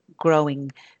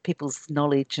growing people's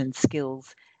knowledge and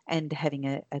skills, and having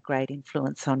a great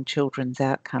influence on children's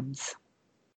outcomes.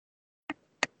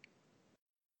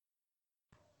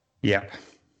 Yeah,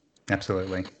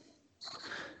 absolutely.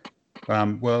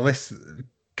 Well,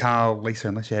 Carl, Lisa,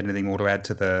 unless you had anything more to add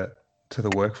to the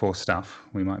workforce stuff,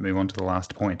 we might move on to the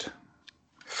last point.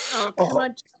 Can I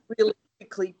just really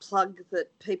quickly plug that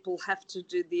people have to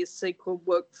do the ASEQA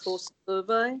workforce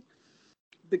survey,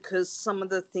 because some of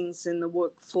the things in the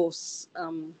workforce,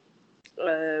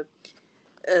 the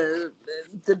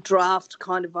draft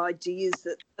kind of ideas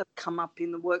that have come up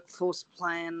in the workforce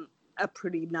plan are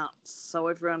pretty nuts. So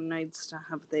everyone needs to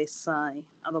have their say.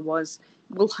 Otherwise,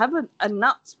 we'll have a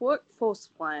nuts workforce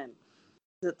plan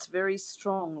that's very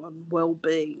strong on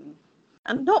well-being,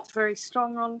 and not very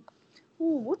strong on,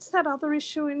 what's that other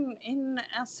issue in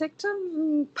our sector?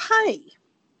 Pay.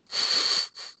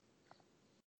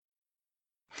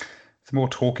 It's more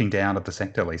talking down of the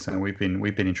sector, Lisa, and we've been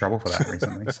in trouble for that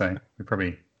recently. So we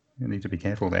probably need to be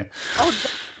careful there. Oh,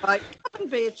 that's right. Come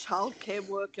and be a childcare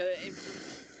worker,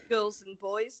 girls and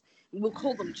boys. We'll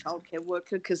call them childcare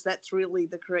worker because that's really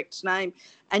the correct name.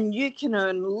 And you can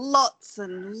earn lots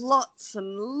and lots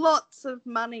and lots of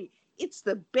money. It's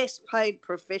the best paid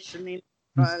profession in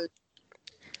Australia.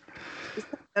 Is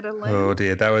that better, Liam? Oh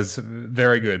dear, that was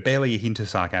very good. Barely a hint of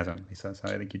sarcasm, Lisa. So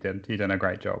I think you've done a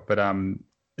great job. But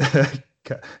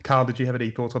Carl, did you have any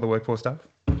thoughts on the workforce stuff?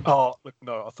 Oh, look,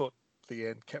 no, I thought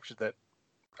Leanne captured it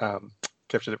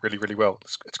really, really well.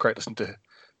 It's great listening to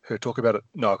her talk about it.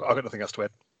 No, I've got nothing else to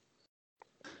add.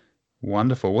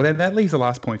 Wonderful. Well, that leaves the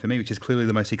last point for me, which is clearly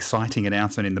the most exciting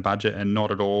announcement in the budget, and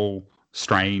not at all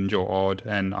strange or odd.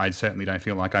 And I certainly don't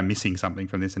feel like I'm missing something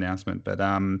from this announcement. But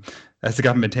as the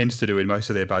government tends to do in most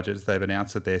of their budgets, they've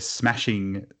announced that they're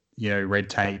smashing, red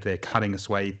tape. They're cutting a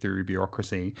swathe through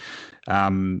bureaucracy.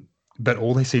 But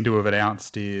all they seem to have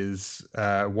announced is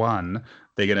one,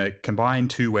 they're going to combine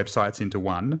two websites into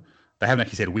one. They haven't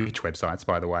actually said which websites,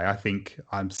 by the way. I think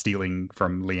I'm stealing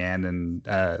from Leanne and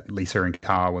Lisa and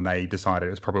Carl when they decided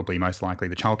it was probably most likely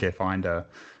the childcarefinder.gov.au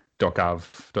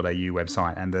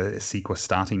website and the ASEQA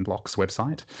Starting Blocks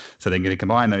website. So they're going to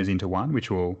combine those into one,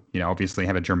 which will, obviously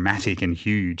have a dramatic and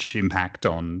huge impact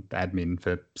on admin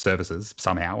for services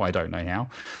somehow. I don't know how.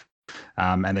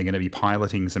 And they're going to be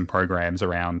piloting some programs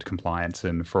around compliance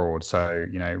and fraud. So,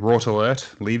 Rort Alert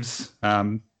lives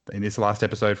in this last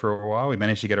episode for a while. We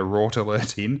managed to get a Rort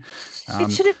Alert in.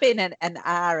 It should have been an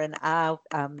R&R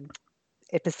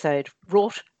episode,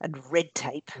 Rort and Red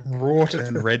Tape. Rort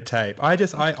and Red Tape. I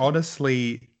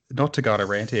honestly, not to go on a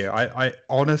rant here, I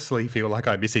honestly feel like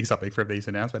I'm missing something from these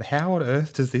announcements. How on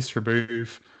earth does this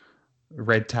remove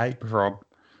red tape from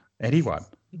anyone?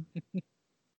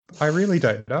 I really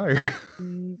don't know.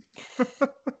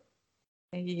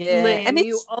 Yeah. Liam, And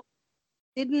you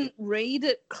didn't read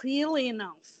it clearly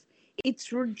enough.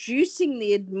 It's reducing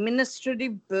the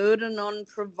administrative burden on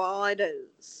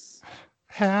providers.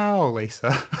 How,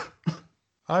 Lisa?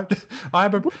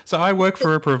 So I work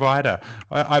for a provider.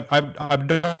 I'm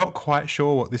not quite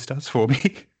sure what this does for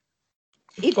me.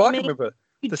 It I can means remember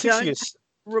you the don't 6 years.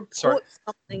 report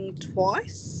something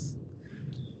twice.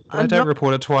 I don't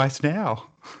report it twice now.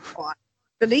 Twice,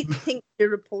 but it thinks you're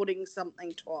reporting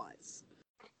something twice.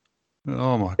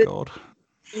 Oh my God.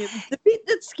 The bit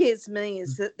that scares me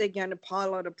is that they're going to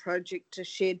pilot a project to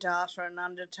share data and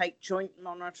undertake joint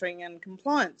monitoring and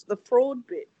compliance, the fraud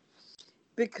bit.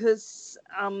 Because,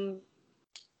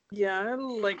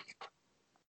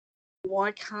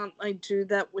 why can't they do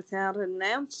that without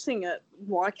announcing it?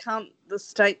 Why can't the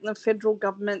state and the federal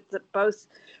government that both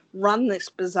run this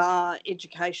bizarre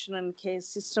education and care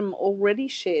system already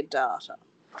share data?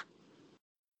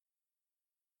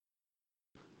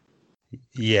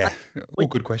 Yeah, all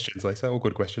good questions, Lisa. All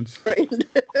good questions.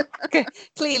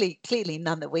 Clearly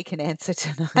none that we can answer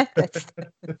tonight. But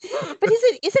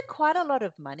is it quite a lot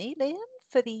of money, Liam,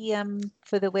 for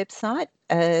the website,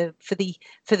 for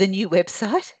the new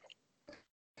website?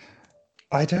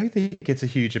 I don't think it's a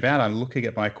huge amount. I'm looking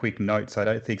at my quick notes. I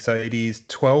don't think so. It is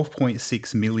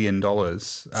 $12.6 million.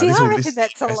 See, I reckon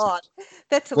that's a lot.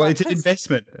 That's a well, lot. it's an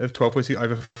investment of 12.6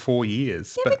 over 4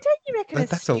 years. Yeah, but don't you reckon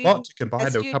that's a lot to combine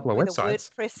to a couple of with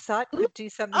websites. a WordPress site could do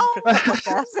something for a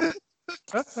couple of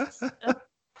thousand?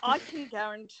 I can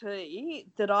guarantee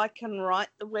that I can write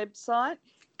the website.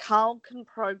 Carl can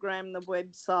program the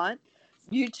website.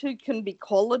 You two can be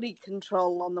quality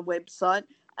control on the website,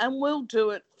 and we'll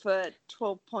do it for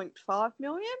 12.5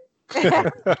 million.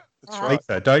 That's right.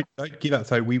 Lisa, don't give up.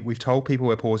 So we've told people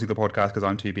we're pausing the podcast because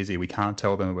I'm too busy. We can't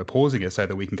tell them we're pausing it so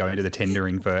that we can go into the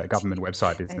tendering for a government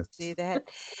website business. Do that.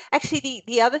 Actually,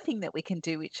 the other thing that we can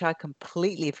do, which I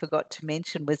completely forgot to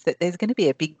mention, was that there's going to be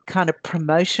a big kind of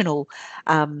promotional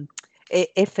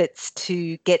efforts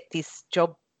to get this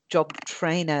job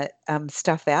trainer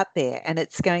stuff out there, and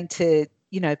it's going to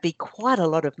be quite a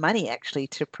lot of money actually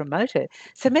to promote it.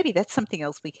 So maybe that's something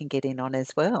else we can get in on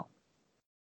as well.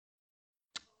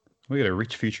 We've got a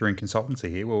rich future in consultancy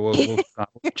here. We'll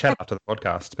chat after the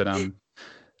podcast. But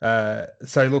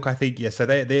so look, I think so.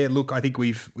 Look, I think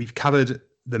we've covered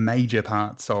the major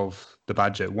parts of the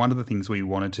budget. One of the things we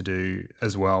wanted to do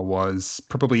as well was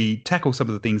probably tackle some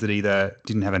of the things that either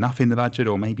didn't have enough in the budget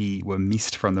or maybe were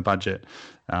missed from the budget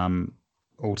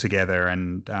altogether.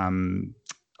 And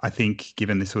I think,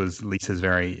 given this was Lisa's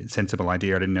very sensible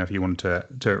idea, I didn't know if you wanted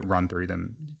to run through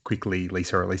them quickly,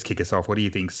 Lisa, or at least kick us off. What do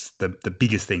you think's the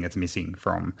biggest thing that's missing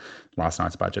from last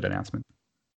night's budget announcement?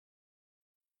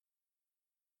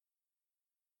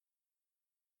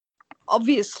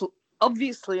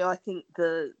 Obviously, I think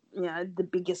the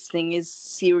biggest thing is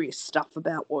serious stuff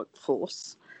about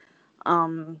workforce,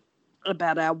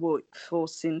 about our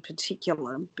workforce in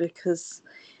particular, because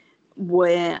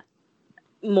where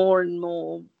more and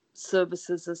more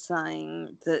services are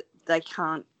saying that they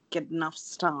can't get enough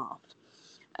staff.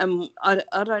 And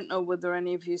I don't know whether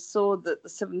any of you saw that the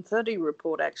 730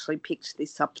 report actually picked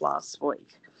this up last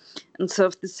week. And so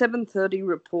if the 730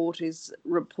 report is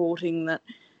reporting that,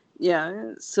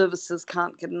 services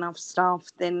can't get enough staff,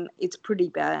 then it's pretty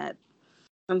bad.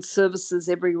 And services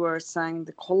everywhere are saying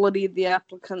the quality of the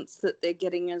applicants that they're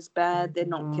getting is bad. They're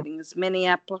not getting as many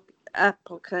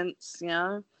applicants,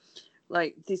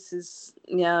 Like, this is,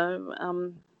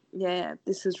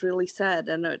 this is really sad.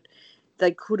 And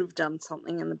they could have done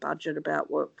something in the budget about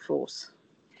workforce.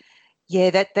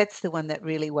 Yeah, that's the one that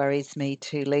really worries me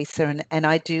too, Lisa. And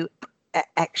I do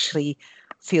actually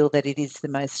feel that it is the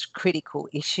most critical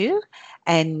issue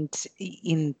and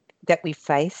that we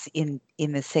face in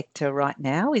the sector right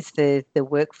now is the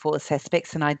workforce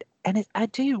aspects. And I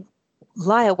do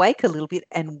lie awake a little bit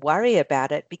and worry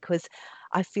about it because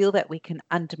I feel that we can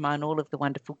undermine all of the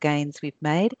wonderful gains we've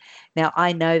made. Now,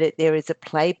 I know that there is a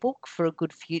playbook for a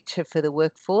good future for the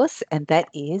workforce, and that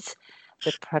is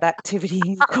the productivity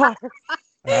inquiry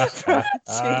from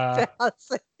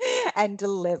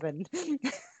 2011.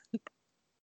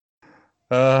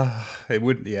 It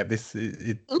would, yeah. This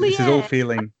is all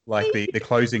feeling like the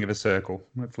closing of a circle.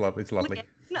 It's lovely. It's lovely.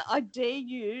 Leanne, I dare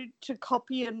you to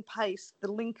copy and paste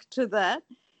the link to that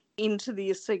into the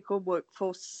ASEQA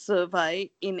workforce survey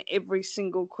in every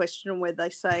single question where they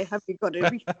say, "Have you got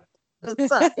everything?"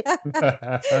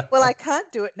 Well, I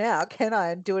can't do it now, can I?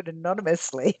 And do it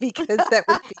anonymously because that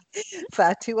would be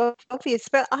far too obvious.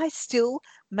 But I still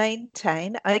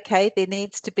maintain, okay, there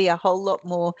needs to be a whole lot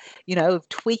more,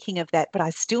 tweaking of that. But I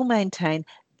still maintain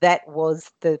that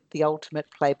was the ultimate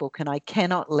playbook, and I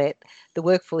cannot let the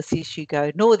workforce issue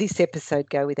go, nor this episode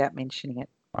go without mentioning it.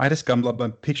 I'm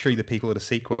picturing the people at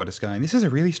ASEQA just going, this is a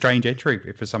really strange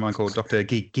entry for someone called Dr.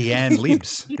 Guianne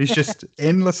Libs, who's just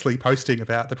endlessly posting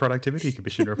about the Productivity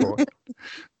Commission report.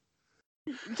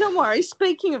 Don't worry,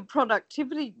 speaking of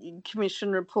Productivity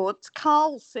Commission reports,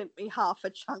 Carl sent me half a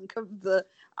chunk of the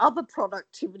other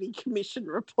Productivity Commission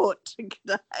report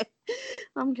today.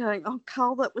 I'm going, oh,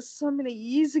 Carl, that was so many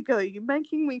years ago. You're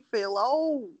making me feel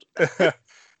old.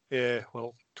 Yeah,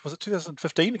 well, was it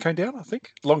 2015 it came down, I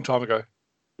think? A long time ago.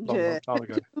 Long time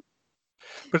ago.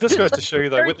 But this goes to show you,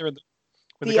 though, when they're in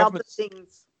the other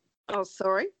things. Oh,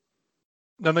 sorry.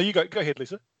 No, you go ahead,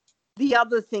 Lisa. The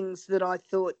other things that I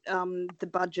thought the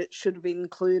budget should have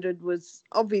included was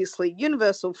obviously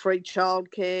universal free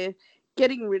childcare,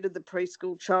 getting rid of the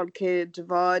preschool childcare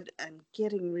divide, and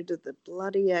getting rid of the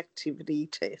bloody activity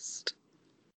test.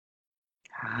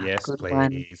 Yes, good please.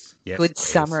 One. Yes, good please.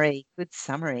 summary. Good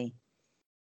summary.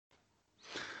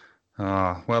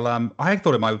 Oh, well, I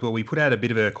thought it might. Well, we put out a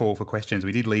bit of a call for questions.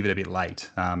 We did leave it a bit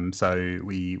late, so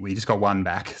we just got one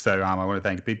back. So I want to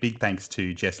thank big thanks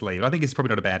to Jess Lee. I think it's probably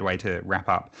not a bad way to wrap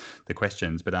up the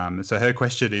questions. But so her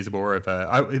question is more of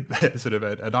a sort of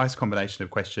a nice combination of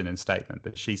question and statement.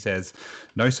 But she says,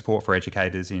 no support for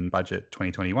educators in budget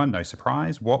 2021. No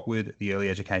surprise. What would the early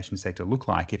education sector look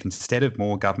like if instead of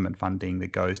more government funding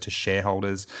that goes to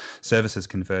shareholders, services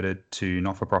converted to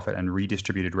not-for-profit and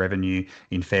redistributed revenue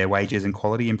in fair wages and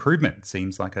quality improvement?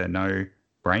 Seems like a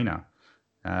no-brainer.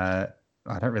 I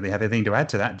don't really have anything to add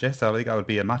to that, Jess. I think that would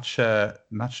be a much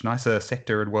nicer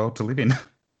sector and world to live in.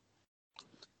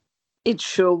 It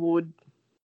sure would.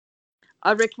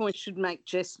 I reckon we should make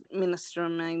Jess Minister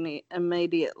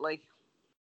immediately.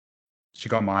 She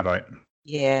got my vote.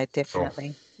 Yeah, definitely.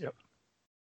 Cool. Yep.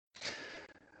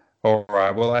 All right.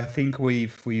 Well, I think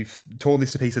we've torn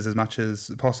this to pieces as much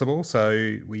as possible.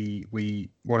 So we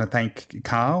want to thank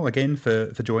Carl again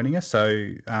for joining us. So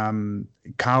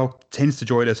Carl tends to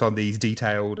join us on these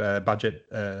detailed budget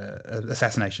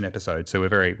assassination episodes. So we're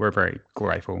very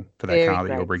grateful for that, Carl,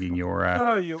 that you're bringing your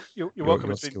you're welcome.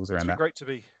 Your skills around that. Great to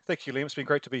be. Thank you, Liam. It's been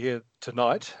great to be here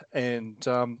tonight, and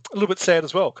a little bit sad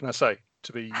as well. Can I say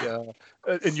to be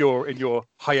in your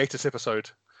hiatus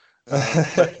episode.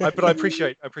 But I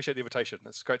appreciate the invitation.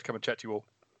 It's great to come and chat to you all.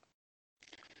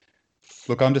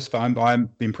 Look, I'm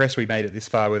impressed we made it this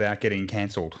far without getting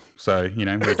cancelled. So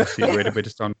we're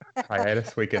just on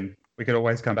hiatus. We can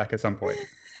always come back at some point.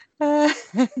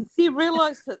 You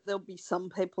realise that there'll be some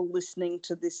people listening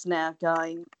to this now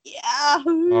going,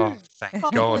 Yahoo! Oh,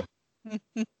 thank God!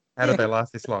 How did they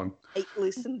last this long?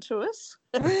 Listen to us.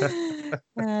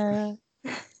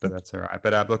 But that's all right.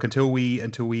 But look, until we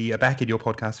are back in your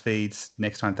podcast feeds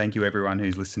next time, thank you everyone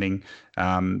who's listening.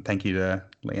 Thank you to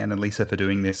Leanne and Lisa for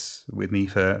doing this with me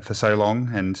for so long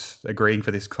and agreeing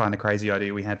for this kind of crazy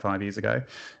idea we had 5 years ago.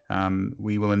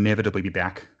 We will inevitably be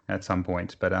back at some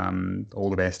point, but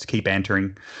all the best. Keep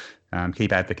bantering,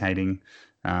 keep advocating,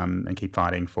 and keep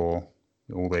fighting for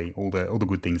all the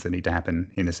good things that need to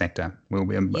happen in the sector. We'll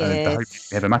be I hope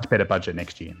we have a much better budget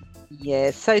next year. Yeah,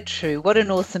 so true. What an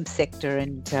awesome sector,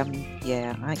 and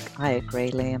I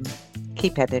agree, Liam.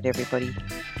 Keep at it, everybody.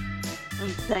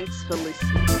 And thanks for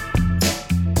listening.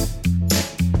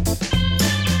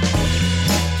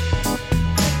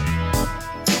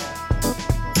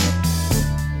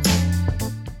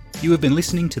 You have been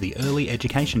listening to the Early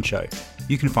Education Show.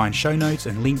 You can find show notes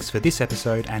and links for this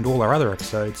episode and all our other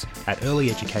episodes at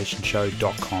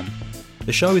earlyeducationshow.com.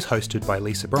 The show is hosted by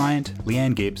Lisa Bryant,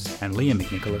 Leanne Gibbs and Liam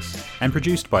McNicholas and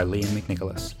produced by Liam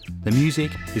McNicholas. The music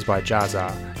is by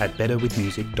Jazar at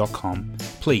betterwithmusic.com.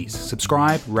 Please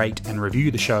subscribe, rate and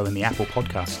review the show in the Apple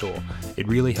Podcast Store. It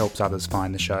really helps others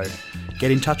find the show.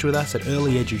 Get in touch with us at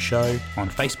Early Edu Show on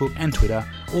Facebook and Twitter,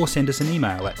 or send us an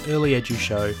email at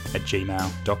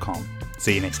earlyedushow@gmail.com.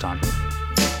 See you next time.